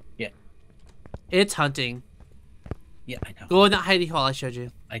 It's hunting. Yeah, I know. Go in that hidey hole I showed you.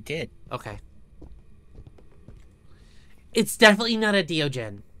 I did. Okay. It's definitely not a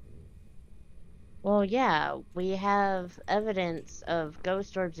Diogen. Well, yeah, we have evidence of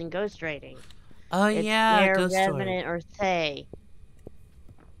ghost orbs and ghost writing. Oh It's yeah, Air ghost orb. Revenant or Thay.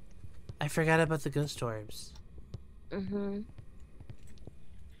 I forgot about the ghost orbs. Mm-hmm.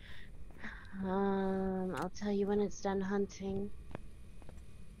 I'll tell you when it's done hunting.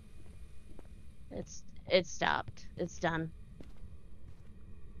 It's stopped. It's done.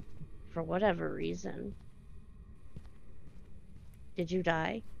 For whatever reason. Did you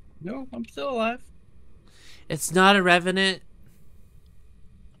die? No, I'm still alive. It's not a revenant.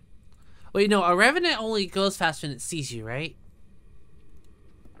 Wait, no, a revenant only goes fast when it sees you, right?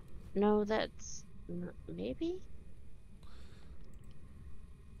 No, that's maybe.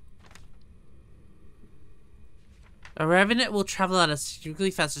 A revenant will travel at a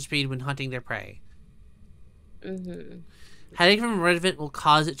significantly faster speed when hunting their prey. Mm-hmm. Hiding from a revenant will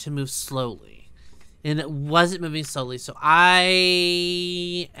cause it to move slowly. And it wasn't moving slowly, so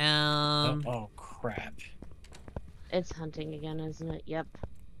I am... Oh crap. It's hunting again, isn't it? Yep.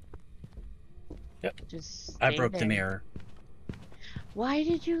 Yep. Just I stay broke the there. mirror. Why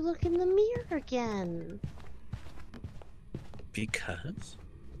did you look in the mirror again? Because?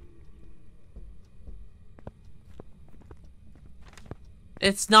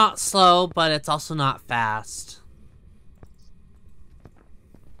 It's not slow, but it's also not fast.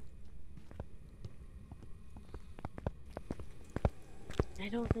 I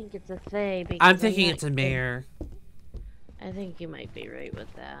don't think it's a Thay because I'm thinking not it's a sure. mare. I think you might be right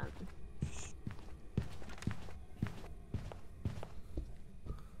with that.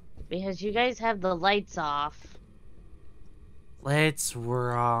 Because you guys have the lights off. Lights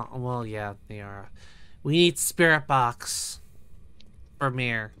were on. Well, yeah, they are. We need spirit box for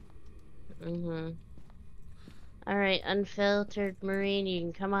mare. Mm-hmm. Alright, unfiltered marine, you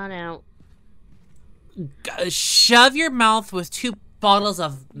can come on out. Shove your mouth with 2 bottles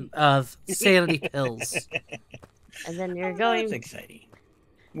of sanity pills. And then you're Oh, going that's exciting.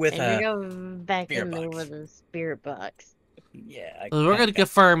 With and you're going back spirit in there box. with a spirit box. yeah. Well, we're gonna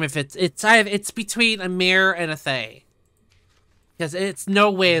confirm if it's between a mare and a Thay. Because it's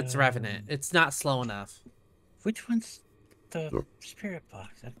no way it's revenant. It's not slow enough. Which one's the spirit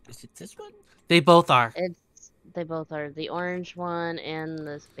box? Is it this one? They both are. They both are the orange one and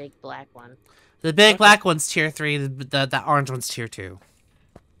this big black one. The big Okay. black one's tier 3. The orange one's tier 2.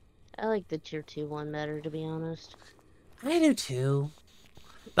 I like the tier 2 one better, to be honest. I do too.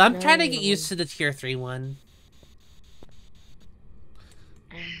 But I'm trying to get No. used to the tier 3 one.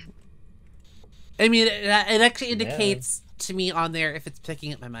 I mean, it actually indicates to me on there if it's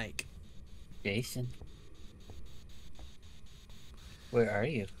picking up my mic. Jason. Where are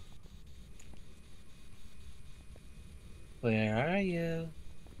you? Where are you?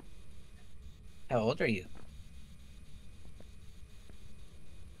 How old are you?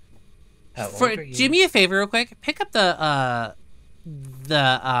 How old are you? Do me a favor real quick. Pick up the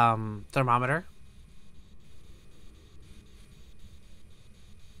thermometer.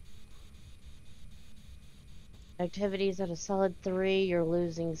 Activities at a solid 3, you're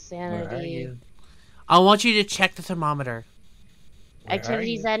losing sanity. Where are you? I want you to check the thermometer. Where are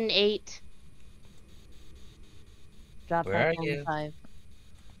Activities you? at an 8. Drop Where back are down you? to 5.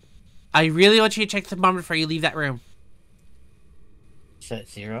 I really want you to check the thermometer before you leave that room. Set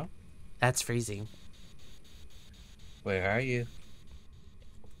 0. That's freezing. Where are you?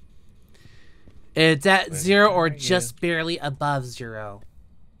 It's at Where 0 or are you? just barely above 0.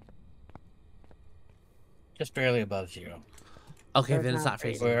 Just barely above 0. Okay, So then it's it's not not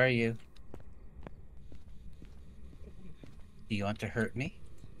freezing. Where are you? Do you want to hurt me?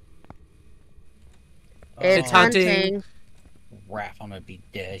 It's It's hunting. hunting. Crap, I'm gonna be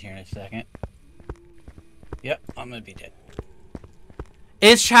dead here in a second. Yep, I'm gonna be dead.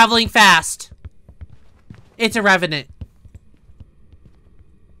 It's traveling fast. It's a revenant.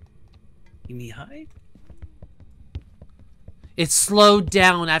 You mean hide? It slowed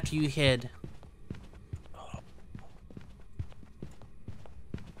down after you hid.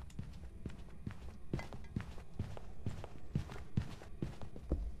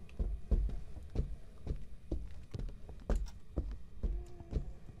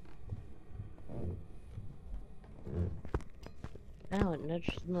 Oh, it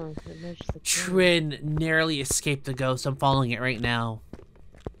nudged the Trin narrowly escaped the ghost. I'm following it right now.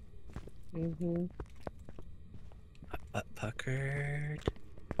 Mm-hmm. Butt puckered.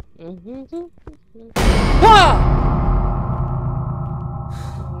 Mm-hmm. Whoa!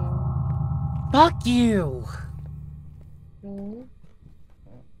 Fuck you! Mm-hmm.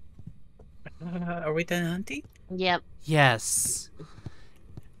 Are we done hunting? Yep. Yes.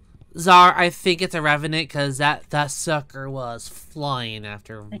 Czar, I think it's a revenant because that sucker was flying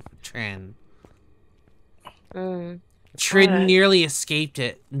after Trin. Trin Alright. nearly escaped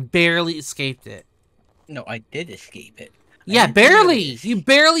it. Barely escaped it. No, I did escape it. Yeah, didn't really barely. escape. You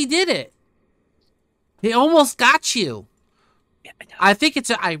barely did it. It almost got you. Yeah, I know.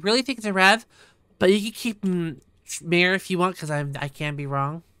 I really think it's a rev, but you can keep Mare if you want because I can be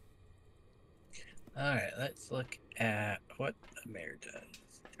wrong. Alright, let's look at what the mayor does.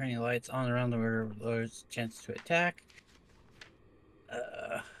 Turning lights on around the river lowers chance to attack.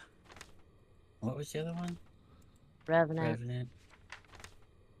 What was the other one? Revenant.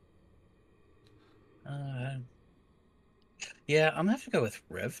 Revenant. Yeah, I'm gonna have to go with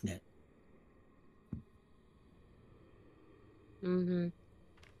Revenant. Mm-hmm.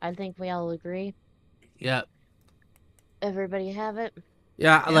 I think we all agree. Yep. Everybody have it?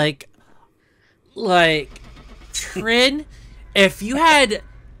 Yeah, Yeah. like Trin, if you had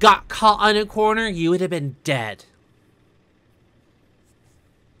got caught on a corner, you would have been dead.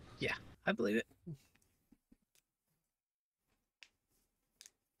 Yeah, I believe it.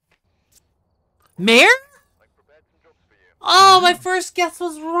 Mare? Oh, my Wow. first guess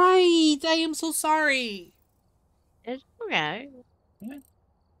was right. I am so sorry. It's okay.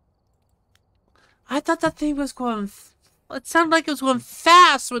 I thought that thing was going. It sounded like it was going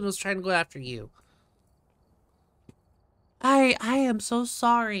fast when it was trying to go after you. I am so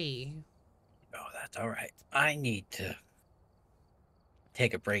sorry. Oh, that's all right. I need to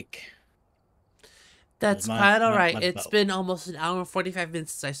take a break. That's My- quite all my- right. my It's boat. been almost an hour and 45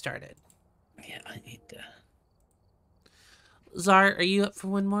 minutes since I started. Yeah, I need to. Czar, are you up for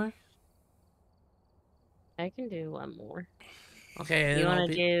one more? I can do one more. Okay. You then I'll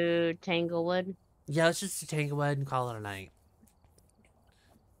want to do Tanglewood? Yeah, let's just do Tanglewood and call it a night.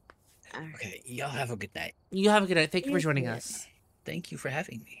 Alright. Okay, y'all have a good night. You have a good night. Thank you for You joining too. us. Thank you for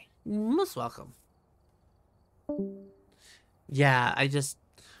having me. Most welcome. Yeah, I just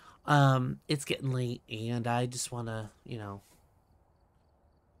it's getting late and I just want to,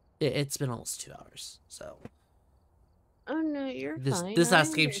 it's been almost 2 hours. So Oh no, you're fine. this I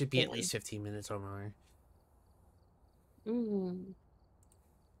last game should be at understand. least 15 minutes or more. Mm.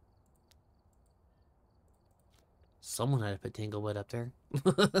 Someone had to put Tanglewood up there.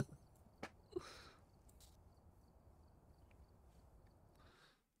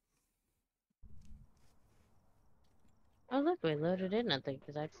 Oh look, we loaded in at the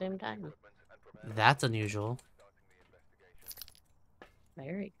exact same time. That's unusual.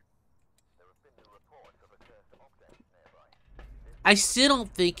 Very. I still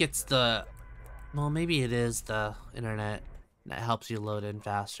don't think it's the... Well, maybe it is the internet that helps you load in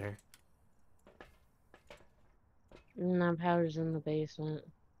faster. No, Powder's in the basement.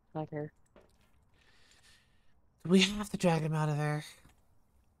 Fucker. We have to drag him out of there.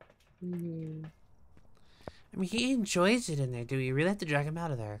 Hmm. I mean, he enjoys it in there. Do we really have to drag him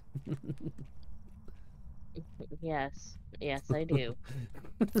out of there? Yes. Yes, I do.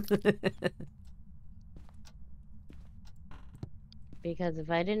 Because if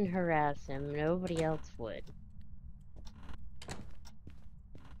I didn't harass him, nobody else would.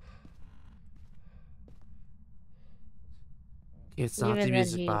 It's not Even the then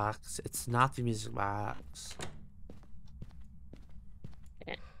music box. It's not the music box.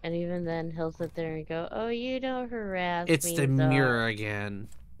 And even then, he'll sit there and go, "Oh, you don't harass It's me, the Zar." mirror again.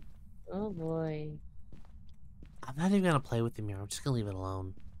 Oh boy. I'm not even gonna play with the mirror. I'm just gonna leave it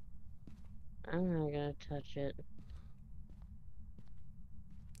alone. I'm not gonna touch it.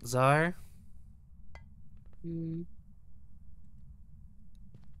 Czar? Hmm.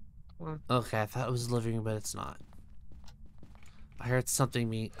 Okay, I thought it was the living room, but it's not. I heard something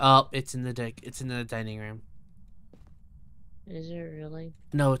being. Oh, it's in the it's in the dining room. Is it really?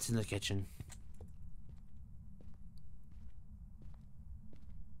 No, it's in the kitchen.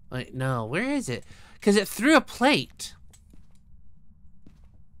 Wait, no, where is it? Because it threw a plate.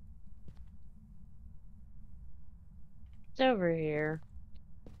 It's over here.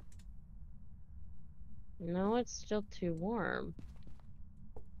 No, it's still too warm.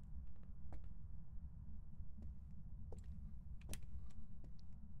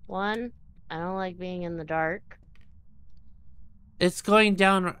 One, I don't like being in the dark. It's going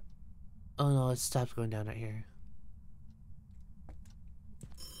down. Oh no, it stopped going down right here.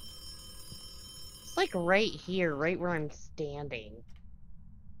 It's like right here, right where I'm standing.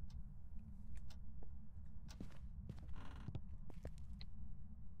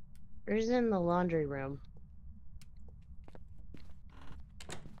 Or is it in the laundry room?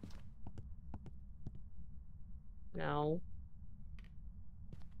 No.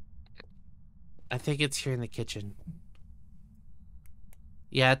 I think it's here in the kitchen.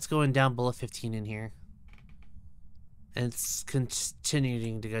 Yeah, it's going down below 15 in here. And it's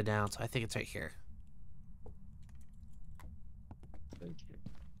continuing to go down, so I think it's right here. Okay.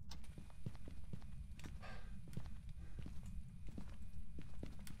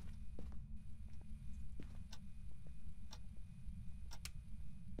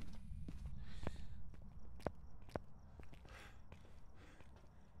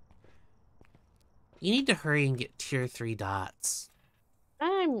 You need to hurry and get tier 3 dots.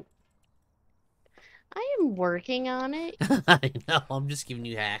 I am working on it. I know, I'm just giving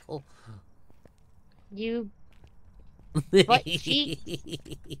you hackle. You butt cheek.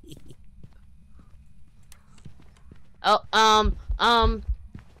 Oh,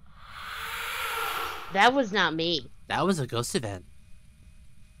 that was not me. That was a ghost event.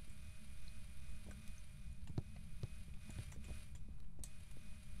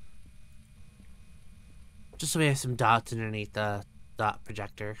 Just so we have some dots underneath the dot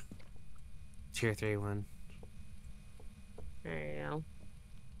projector. Tier 3 one. There you go.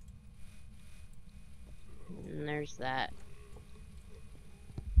 And there's that.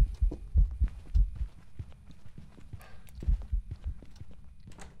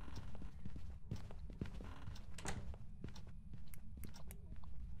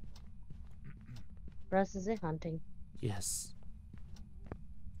 Russ, is it hunting? Yes.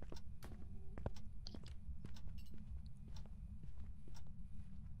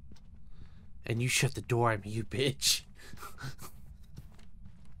 And you shut the door on me, you bitch.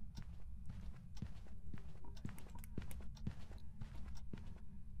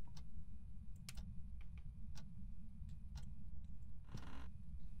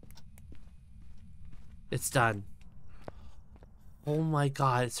 It's done. Oh my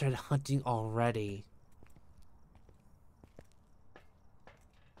god, it started hunting already.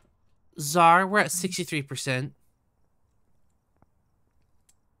 Czar, we're at 63%.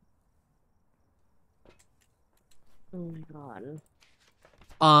 Oh my god.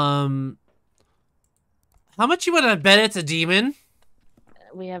 How much you want to bet it's a demon?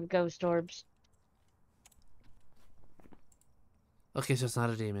 We have ghost orbs. Okay, so it's not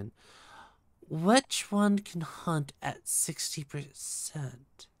a demon. Which one can hunt at 60%?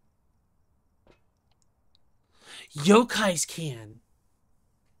 Yokais can.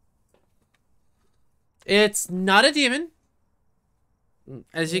 It's not a demon.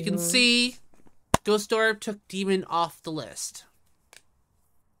 As you can see, Ghost Orb took demon off the list.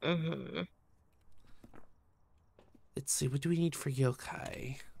 Let's see, what do we need for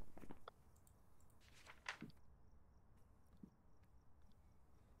yokai?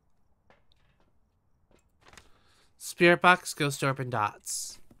 Spirit Box, Ghost Orb, and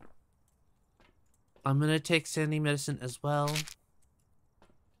Dots. I'm gonna take Standing Medicine as well.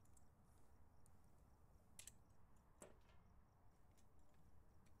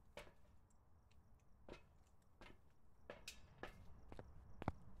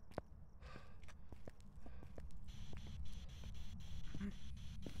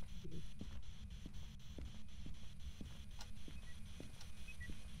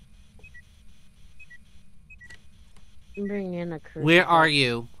 Bring in a crucifix. Where are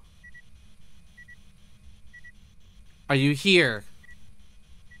you? Are you here?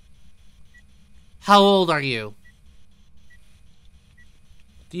 How old are you?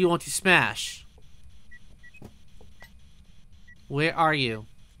 Do you want to smash? Where are you?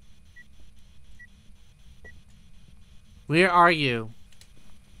 Where are you?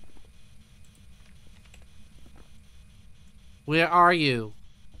 Where are you?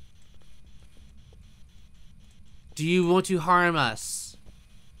 Do you want to harm us?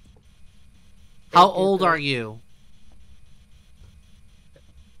 How old are you?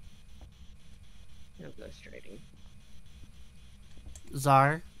 No ghostwriting.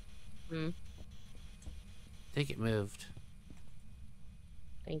 Czar? Hmm. I think it moved.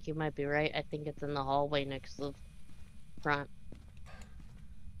 I think you might be right. I think it's in the hallway next to the front.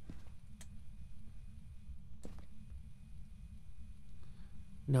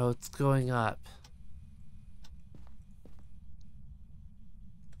 No, it's going up.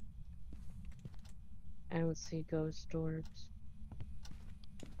 I don't see ghost orbs.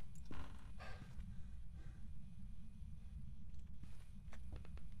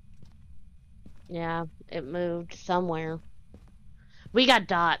 Yeah, it moved somewhere. We got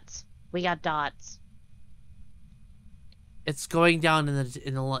dots. We got dots. It's going down in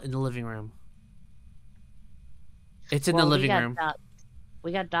the living room. It's in the Well, living room.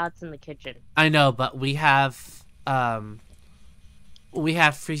 We got dots in the kitchen. I know, but we have the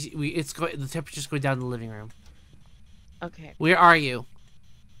temperature's going down in the living room. Okay. Where are you?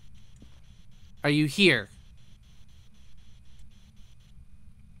 Are you here?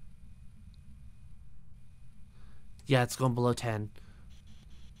 Yeah, it's going below 10.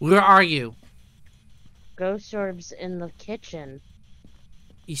 Where are you? Ghost orbs in the kitchen.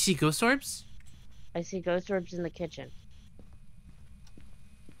 You see ghost orbs? I see ghost orbs in the kitchen.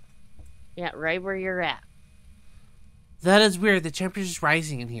 Yeah, right where you're at. That is weird. The temperature's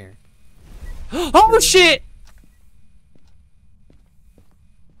rising in here. Oh shit!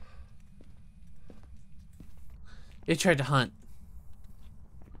 It tried to hunt.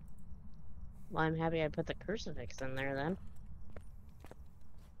 Well, I'm happy I put the crucifix in there then.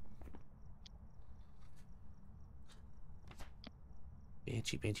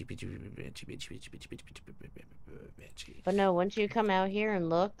 Banshee. But no, once you come out here and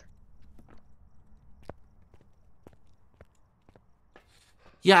look.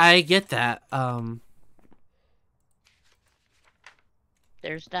 Yeah, I get that.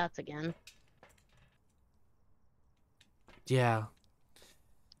 There's dots again. Yeah.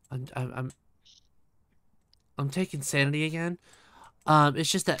 I'm taking sanity again.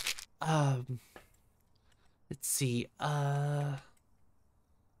 It's just that let's see. A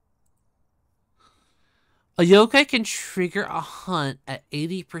yokai can trigger a hunt at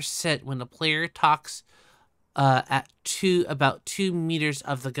 80% when the player talks at about 2 meters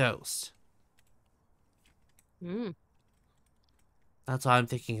of the ghost. Hmm. That's why I'm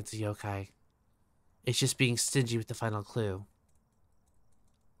thinking it's a yokai. It's just being stingy with the final clue.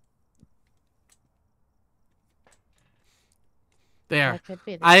 There. That could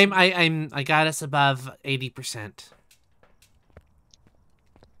be the I got us above 80%.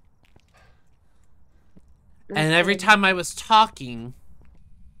 And every Okay. time I was talking,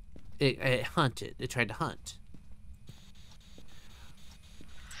 it hunted. It tried to hunt.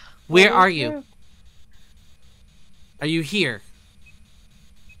 Where are you? Are you here?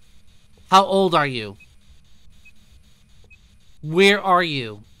 How old are you? Where are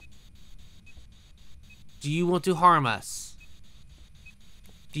you? Do you want to harm us?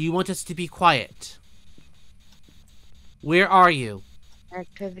 Do you want us to be quiet? Where are you?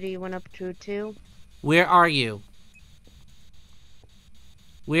 Activity went up to 2. Where are you?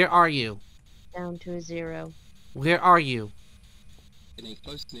 Where are you? Down to a 0. Where are you?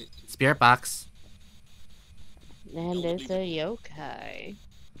 Spirit box. And it's a yokai.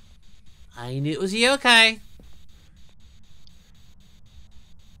 I knew it was a yokai.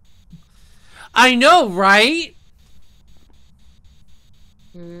 I know, right?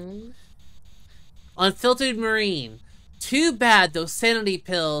 Hmm. Unfiltered Marine. Too bad those sanity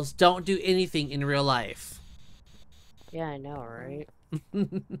pills don't do anything in real life. Yeah, I know, right?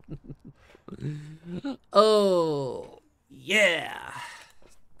 Oh, yeah.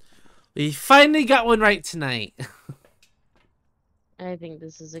 We finally got one right tonight. I think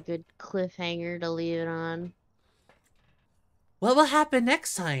this is a good cliffhanger to leave it on. What will happen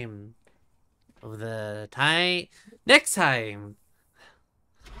next time? Next time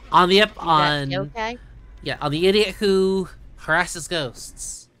on the Yokai? Yeah, on the idiot who harasses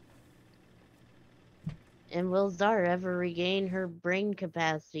ghosts. And will Zara ever regain her brain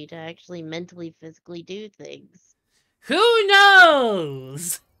capacity to actually mentally, physically do things? Who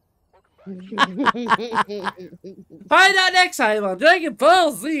knows? Find out next time on Dragon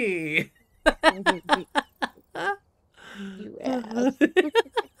Ball Z. You ass.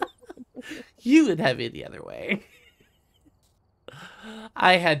 You would have it the other way.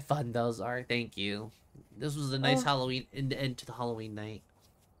 I had fun though, Zar. Thank you. This was a nice Oh. Halloween end to the Halloween night.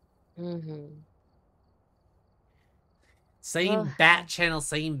 Mm-hmm. Same Oh, bat channel,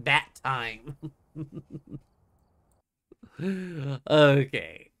 same bat time.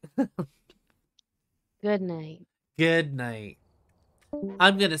 Okay. good night. Good night.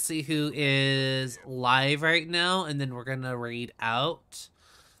 I'm gonna see who is live right now, and then we're gonna read out.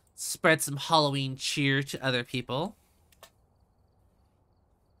 Spread some Halloween cheer to other people.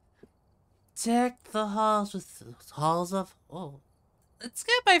 Deck the halls with halls of. Oh, let's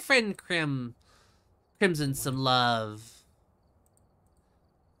get my friend Crimson some love.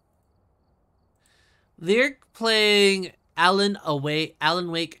 They're playing Alan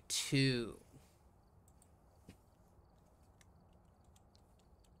Wake 2.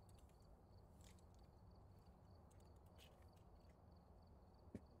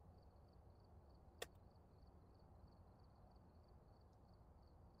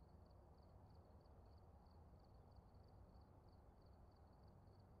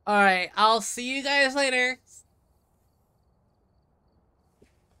 Alright, I'll see you guys later.